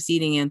track of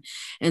seeding in.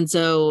 And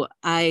so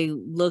I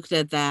looked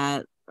at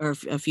that, or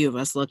a few of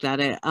us looked at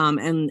it,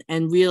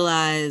 and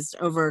realized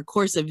over a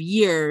course of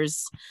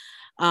years,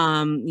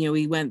 you know,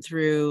 we went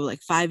through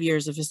like 5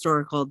 years of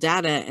historical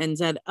data and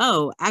said,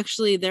 oh,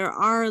 actually there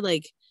are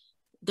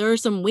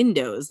some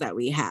windows that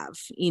we have,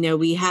 you know,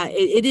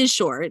 it is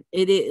short.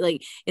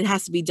 It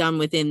has to be done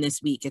within this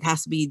week. It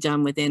has to be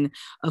done within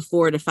a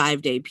 4 to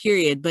 5 day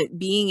period, but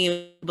being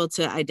able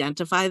to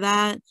identify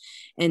that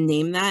and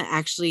name that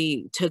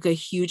actually took a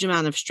huge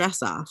amount of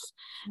stress off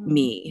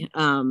me,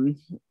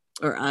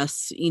 or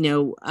us, you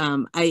know.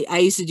 I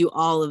used to do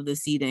all of the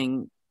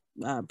seeding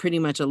pretty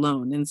much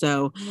alone. And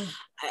so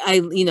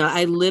I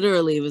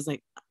literally was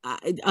like,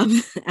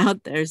 I'm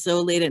out there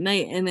so late at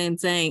night, and then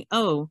saying,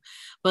 oh,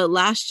 but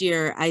last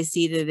year I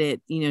seeded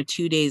it, you know,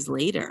 2 days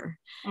later.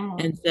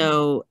 And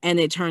so, and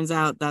it turns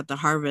out that the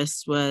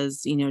harvest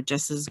was, you know,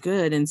 just as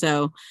good. And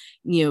so,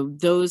 you know,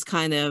 those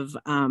kind of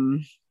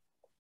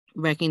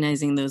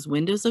recognizing those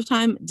windows of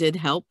time did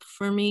help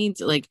for me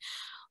to like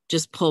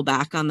just pull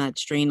back on that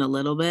strain a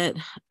little bit.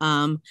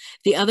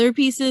 The other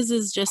pieces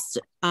is just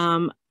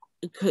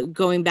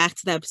going back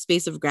to that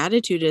space of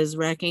gratitude is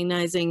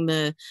recognizing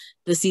the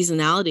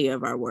seasonality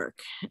of our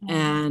work,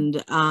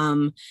 and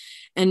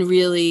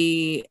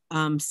really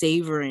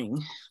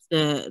savoring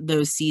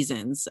those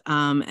seasons,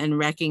 and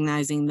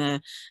recognizing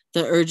the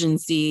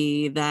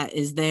urgency that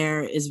is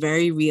there is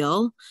very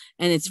real,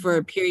 and it's for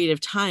a period of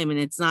time, and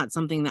it's not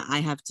something that I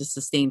have to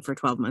sustain for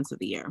 12 months of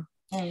the year.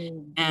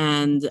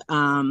 And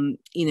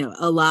you know,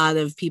 a lot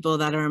of people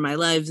that are in my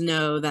lives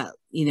know that,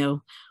 you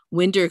know,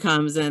 winter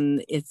comes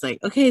and it's like,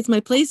 okay, it's my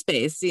play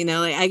space, you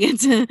know, like I get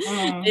to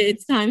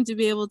it's time to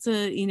be able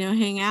to, you know,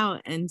 hang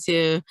out and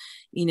to,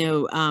 you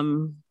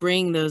know,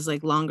 bring those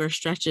like longer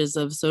stretches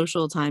of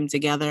social time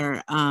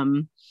together,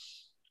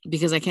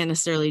 because I can't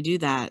necessarily do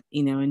that,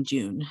 you know, in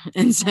June.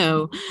 And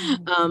so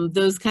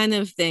those kind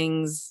of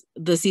things,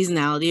 the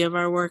seasonality of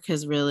our work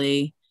has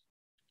really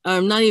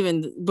not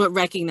even, but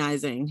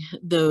recognizing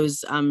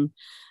those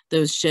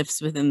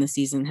shifts within the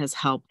season has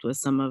helped with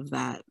some of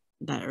that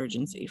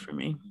urgency for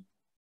me.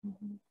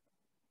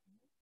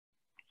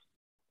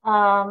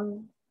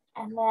 And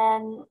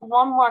then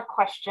one more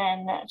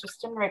question,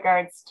 just in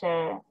regards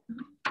to,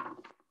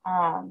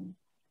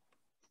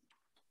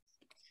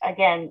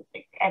 again,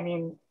 I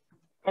mean,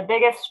 the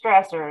biggest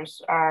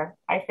stressors are,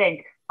 I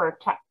think, for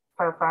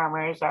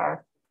farmers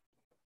are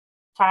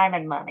time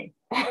and money.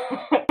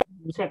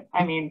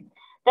 I mean,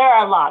 there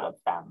are a lot of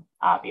them,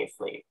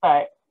 obviously,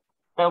 but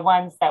the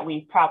ones that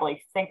we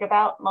probably think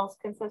about most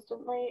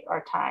consistently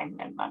are time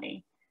and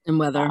money. And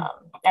weather.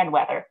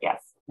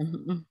 Yes.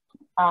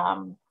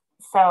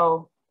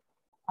 So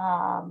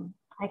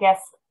I guess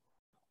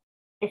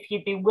if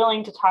you'd be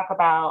willing to talk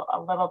about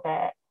a little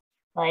bit,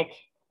 like,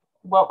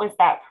 what was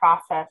that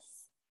process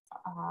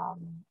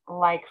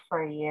like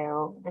for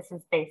you? This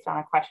is based on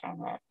a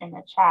question in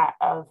the chat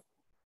of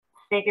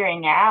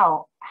figuring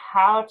out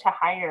how to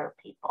hire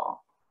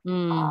people,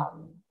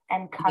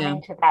 and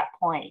coming to that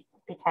point,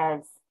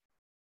 because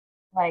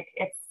like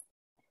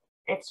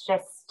it's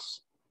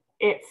just,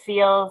 it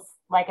feels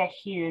like a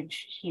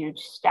huge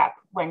step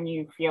when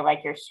you feel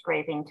like you're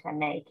scraping to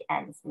make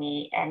ends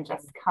meet and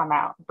just come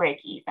out break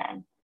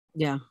even.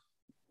 Yeah,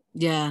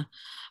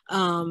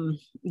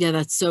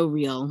 that's so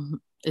real.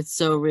 It's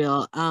so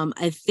real.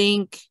 I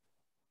think,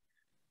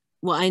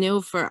 well, I know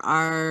for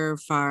our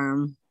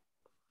farm,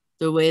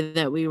 the way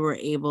that we were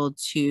able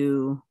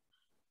to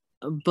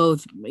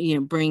both, you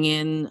know, bring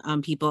in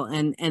people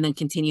and then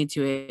continue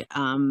to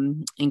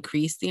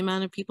increase the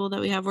amount of people that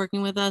we have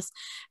working with us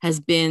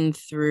has been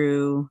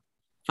through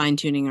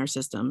fine-tuning our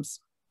systems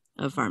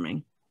of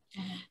farming.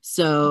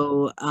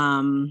 So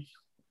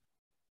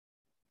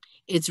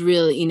it's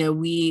really, you know,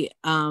 we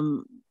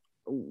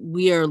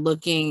are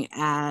looking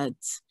at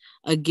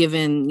a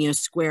given, you know,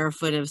 square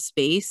foot of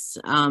space,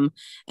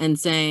 and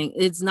saying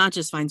it's not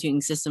just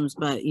fine-tuning systems,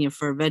 but, you know,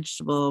 for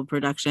vegetable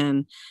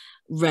production,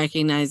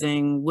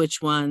 recognizing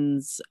which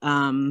ones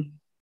I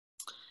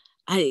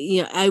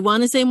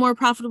want to say more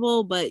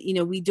profitable, but, you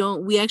know,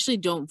 we actually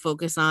don't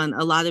focus on,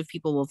 a lot of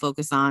people will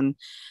focus on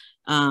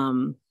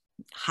high-end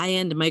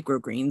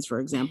microgreens, for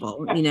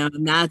example, you know,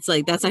 and that's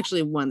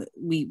actually one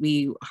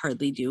we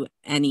hardly do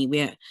any.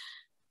 We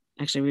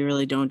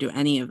really don't do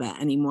any of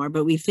that anymore,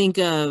 but we think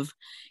of,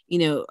 you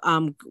know,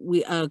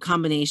 a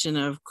combination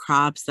of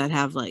crops that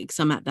have like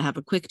some that have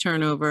a quick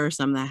turnover,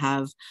 some that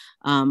have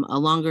a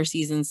longer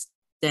season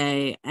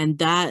stay, and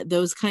that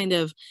those kind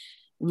of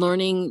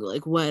learning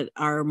like what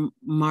our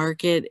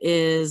market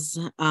is,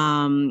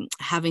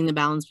 having the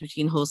balance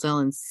between wholesale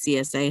and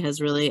CSA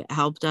has really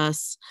helped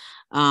us.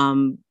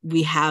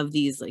 We have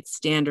these like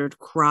standard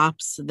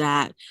crops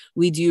that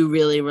we do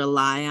really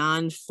rely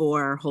on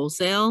for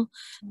wholesale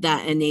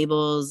that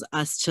enables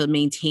us to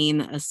maintain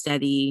a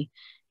steady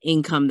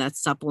income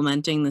that's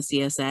supplementing the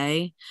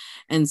CSA.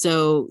 And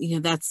so, you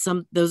know,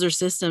 those are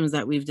systems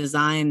that we've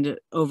designed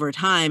over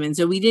time. And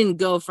so we didn't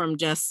go from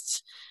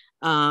just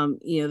you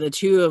know, the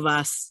two of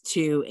us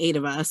to 8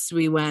 of us.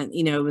 We went,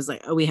 you know, it was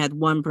like, we had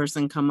one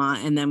person come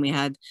on, and then we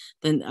had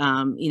you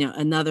know,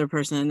 another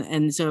person.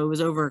 And so it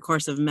was over a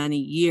course of many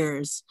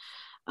years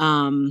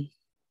that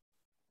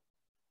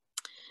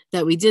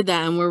we did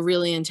that. And we're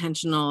really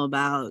intentional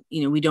about,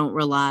 you know, we don't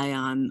rely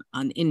on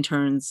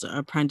interns,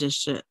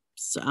 apprenticeships.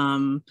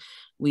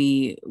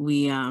 We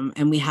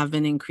have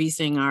been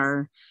increasing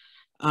our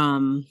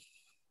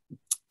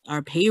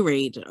pay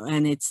rate,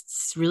 and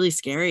it's really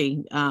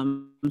scary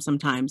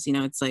sometimes, you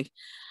know. It's like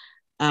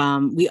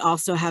we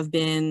also have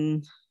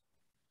been,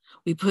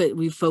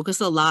 we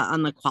focus a lot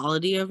on the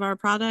quality of our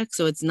product,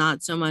 so it's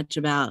not so much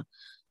about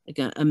like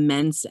an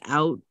immense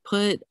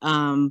output,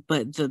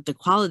 but the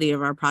quality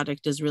of our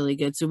product is really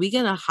good, so we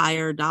get a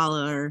higher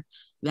dollar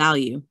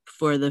value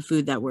for the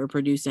food that we're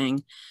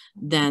producing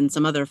than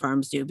some other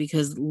farms do,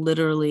 because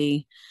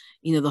literally,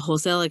 you know, the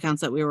wholesale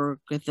accounts that we work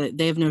with,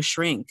 they have no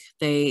shrink.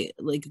 They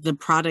like, the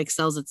product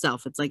sells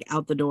itself. It's like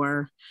out the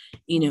door,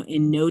 you know,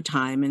 in no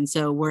time. And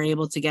so we're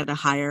able to get a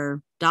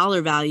higher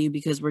dollar value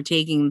because we're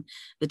taking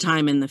the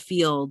time in the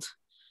field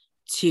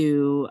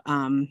to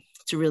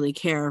really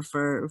care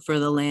for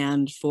the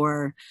land,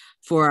 for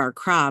our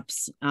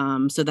crops,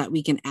 so that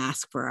we can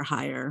ask for a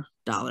higher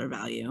dollar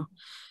value.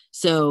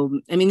 So,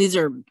 I mean,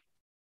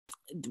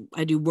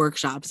 I do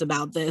workshops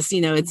about this,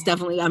 it's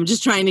definitely, I'm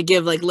just trying to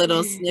give like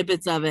little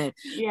snippets of it,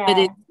 but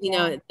it's,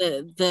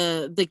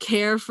 the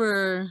care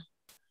for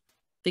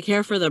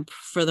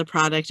the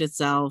product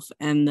itself,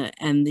 and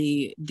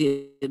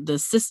the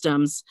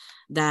systems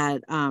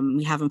that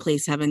we have in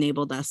place have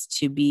enabled us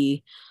to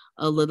be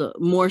a little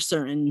more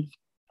certain,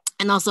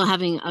 and also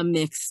having a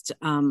mixed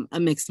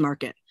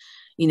market,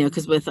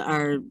 because with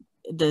the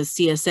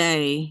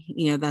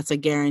CSA, that's a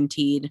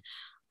guaranteed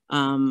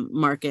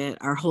market.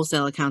 Our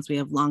wholesale accounts, we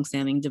have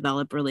longstanding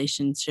developed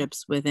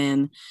relationships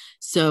within,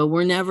 so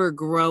we're never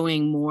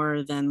growing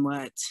more than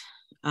what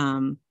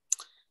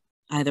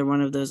either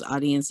one of those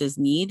audiences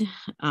need,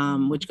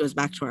 which goes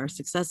back to our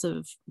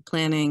successive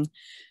planning.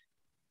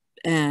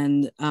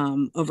 And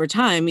over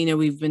time,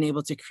 we've been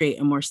able to create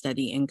a more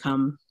steady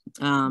income,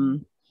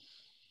 and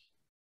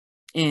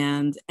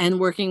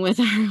working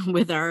with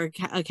our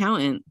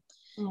accountant,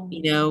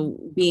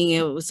 being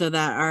able, so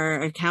that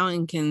our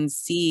accountant can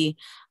see,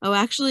 oh,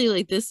 actually,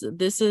 like this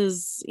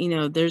is,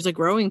 there's a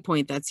growing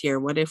point that's here.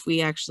 What if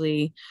we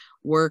actually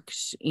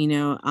worked,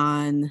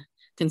 on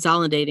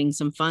consolidating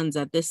some funds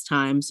at this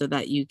time so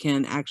that you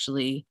can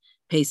actually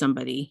pay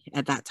somebody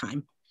at that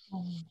time.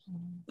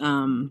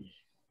 And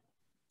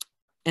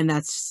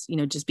that's,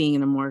 just being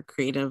in a more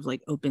creative,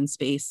 like open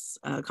space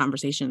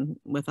conversation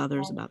with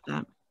others about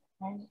that.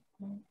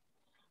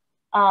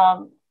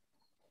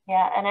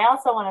 Yeah, and I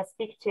also want to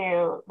speak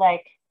to,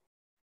 like,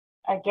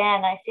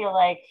 again, I feel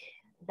like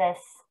this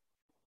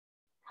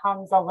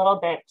comes a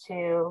little bit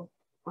to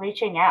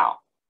reaching out.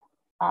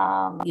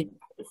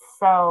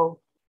 So,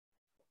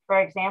 for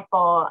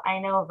example, I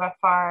know of a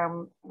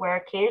farm where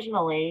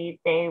occasionally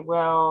they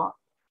will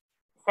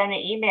send an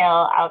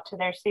email out to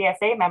their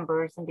CSA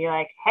members and be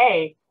like,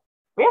 hey,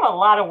 we have a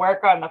lot of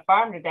work on the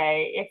farm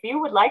today. If you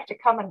would like to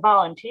come and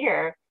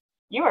volunteer,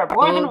 you are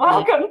more than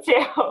welcome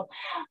to.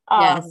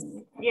 Yes.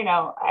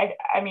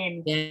 I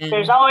mean,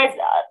 there's always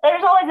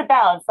a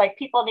balance. Like,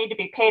 people need to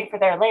be paid for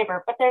their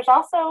labor, but there's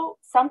also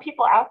some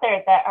people out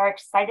there that are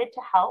excited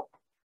to help,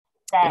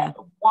 that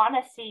want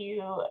to see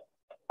you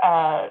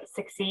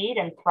succeed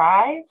and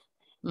thrive,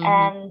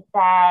 and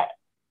that,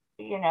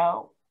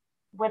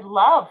 would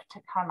love to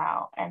come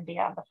out and be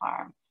on the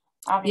farm.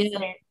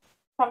 Obviously,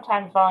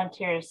 sometimes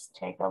volunteers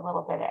take a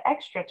little bit of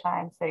extra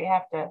time, so you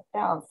have to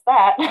balance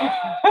that.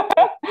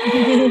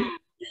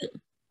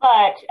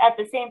 But at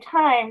the same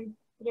time,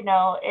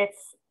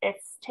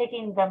 it's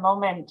taking the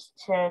moment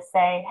to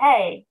say,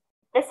 hey,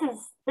 this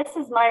is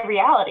my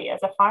reality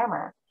as a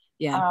farmer.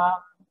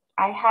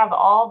 I have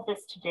all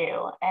this to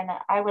do, and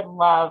I would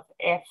love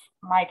if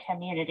my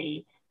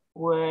community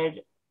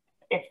would,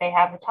 if they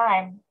have the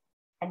time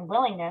and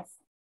willingness,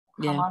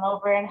 come on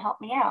over and help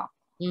me out.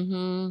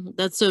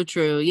 That's so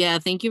true. Yeah,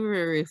 thank you for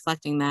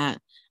reflecting that.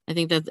 I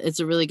think that it's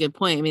a really good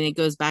point. I mean, it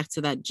goes back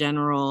to that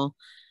general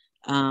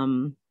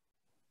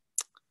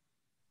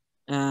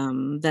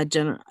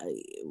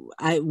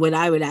what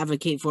I would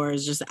advocate for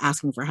is just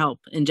asking for help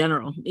in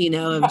general,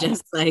 of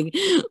just like,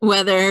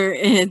 whether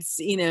it's,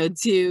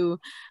 to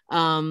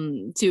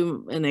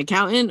an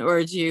accountant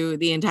or to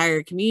the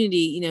entire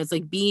community, it's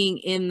like being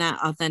in that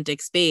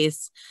authentic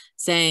space,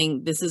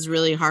 saying, this is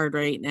really hard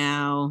right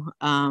now.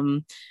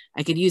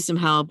 I could use some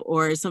help,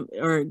 or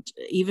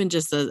even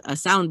just a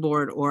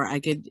soundboard, or I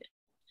could,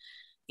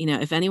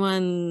 if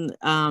anyone,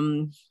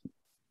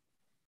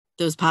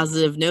 those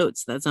positive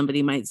notes that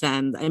somebody might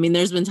send. I mean,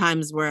 there's been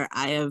times where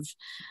I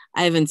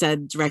haven't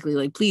said directly,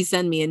 like, please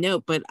send me a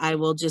note, but I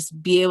will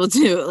just be able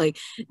to, like,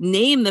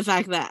 name the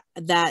fact that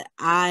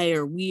I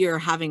or we are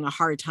having a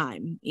hard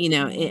time,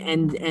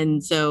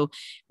 and so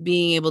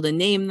being able to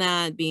name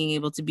that, being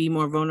able to be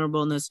more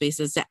vulnerable in those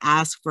spaces, to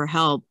ask for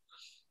help,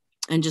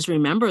 and just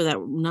remember that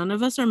none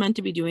of us are meant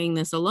to be doing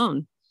this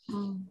alone.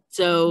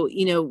 So,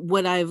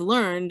 what I've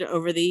learned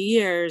over the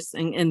years,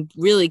 and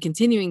really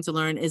continuing to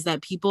learn, is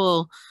that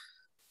people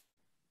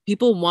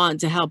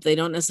want to help. They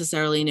don't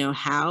necessarily know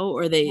how,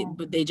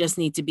 but they just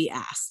need to be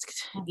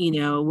asked.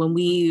 When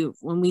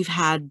we've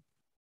had,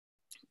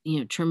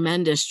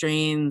 tremendous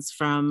strains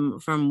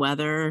from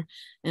weather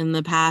in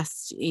the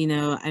past,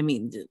 I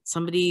mean,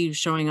 somebody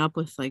showing up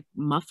with like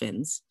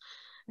muffins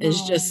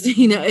is just,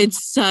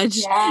 it's such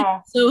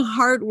so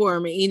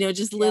heartwarming,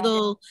 just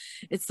little,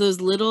 it's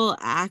those little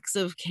acts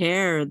of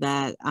care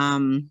that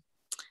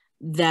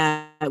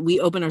that we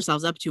open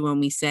ourselves up to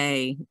when we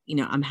say,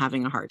 I'm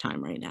having a hard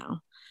time right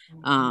now.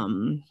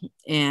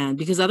 And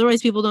because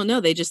otherwise people don't know,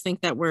 they just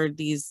think that we're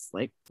these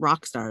like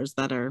rock stars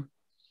that are,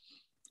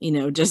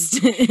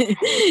 just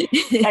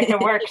that can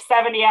work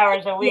 70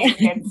 hours a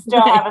week and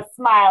still have a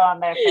smile on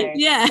their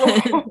face.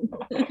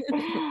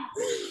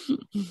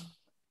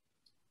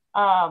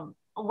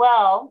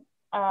 Well,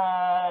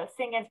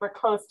 seeing as we're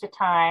close to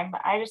time,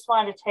 I just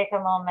wanted to take a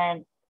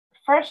moment,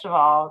 first of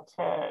all,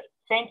 to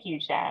thank you,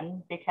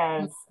 Jen,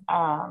 because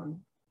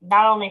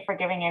not only for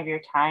giving of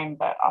your time,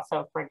 but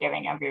also for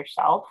giving of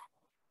yourself.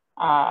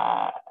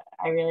 I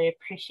really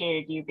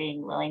appreciated you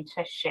being willing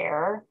to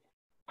share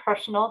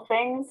personal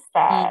things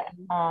that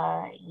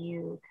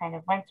you kind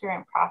of went through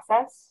in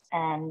process,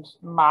 and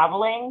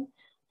modeling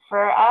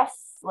for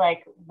us,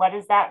 like, what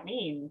does that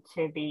mean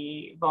to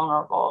be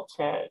vulnerable,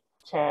 to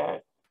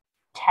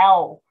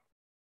tell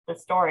the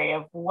story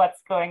of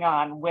what's going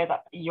on with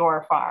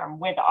your farm,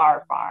 with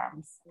our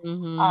farms,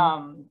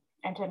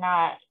 and to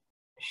not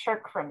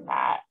shirk from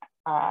that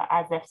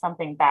as if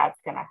something bad's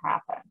going to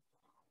happen.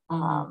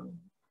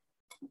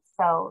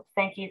 So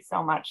thank you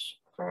so much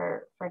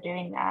for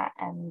doing that,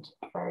 and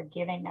for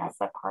giving us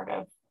a part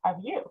of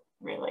you,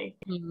 really,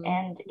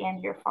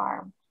 and your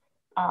farm.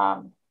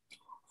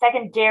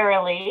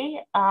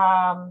 Secondarily,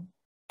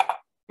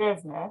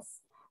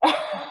 business.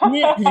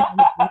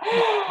 I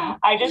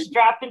just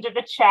dropped into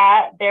the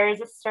chat. There is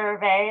a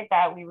survey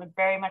that we would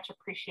very much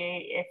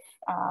appreciate if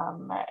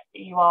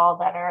you all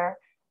that are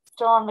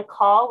still on the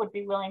call would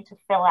be willing to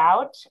fill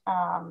out.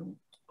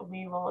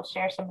 We will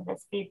share some of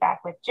this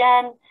feedback with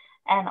Jen,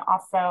 and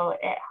also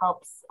it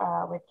helps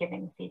with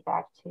giving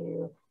feedback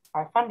to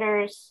our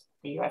funders,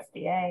 the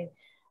USDA,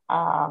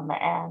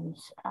 and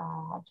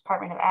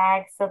Department of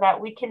Ag, so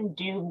that we can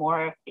do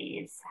more of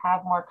these,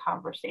 have more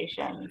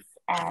conversations,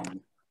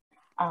 and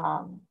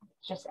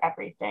just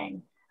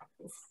everything.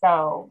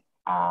 So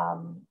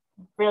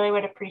really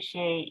would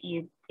appreciate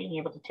you being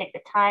able to take the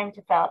time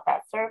to fill out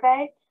that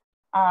survey.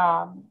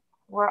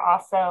 We're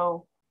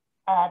also,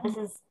 this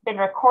has been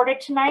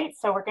recorded tonight,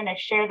 so we're going to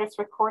share this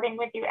recording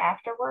with you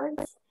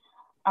afterwards.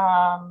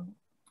 I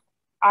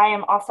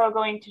am also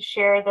going to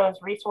share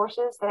those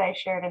resources that I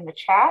shared in the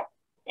chat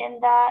in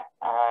that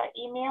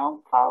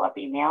email, follow-up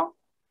email.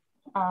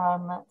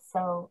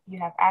 So you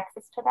have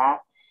access to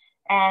that.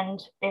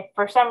 And if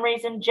for some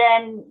reason,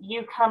 Jen,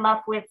 you come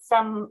up with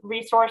some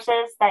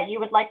resources that you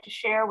would like to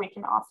share, we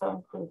can also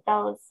include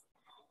those.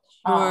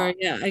 Sure,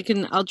 yeah,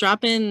 I'll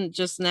drop in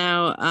just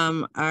now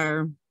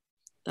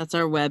that's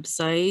our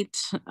website.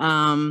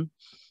 I'll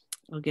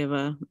give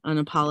a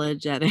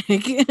unapologetic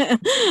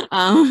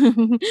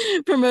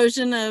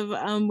promotion of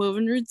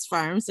Woven Roots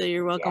Farm. So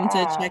you're welcome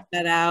to check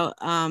that out.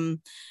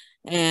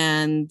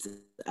 And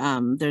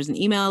there's an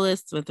email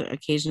list with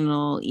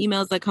occasional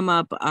emails that come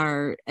up.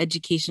 Our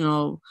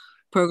educational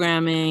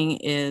programming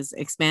is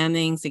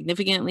expanding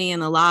significantly,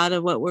 and a lot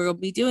of what we'll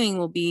be doing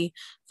will be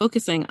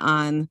focusing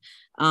on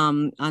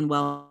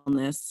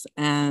wellness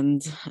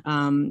and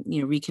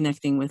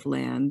reconnecting with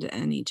land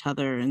and each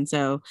other. And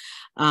so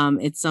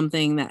it's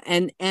something that,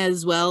 and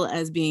as well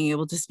as being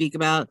able to speak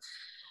about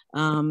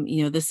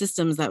the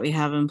systems that we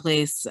have in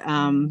place,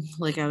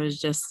 like I was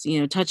just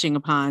touching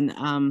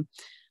upon,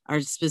 our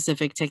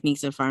specific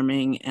techniques of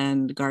farming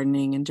and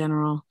gardening in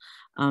general.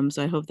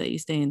 So I hope that you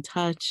stay in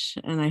touch,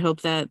 and I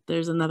hope that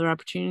there's another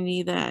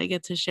opportunity that I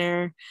get to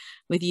share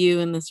with you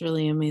in this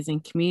really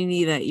amazing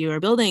community that you are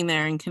building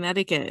there in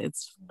Connecticut.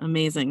 It's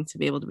amazing to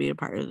be able to be a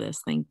part of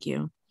this. Thank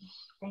you.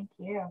 Thank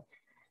you.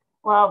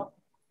 Well,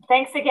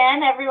 thanks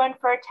again, everyone,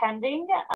 for attending.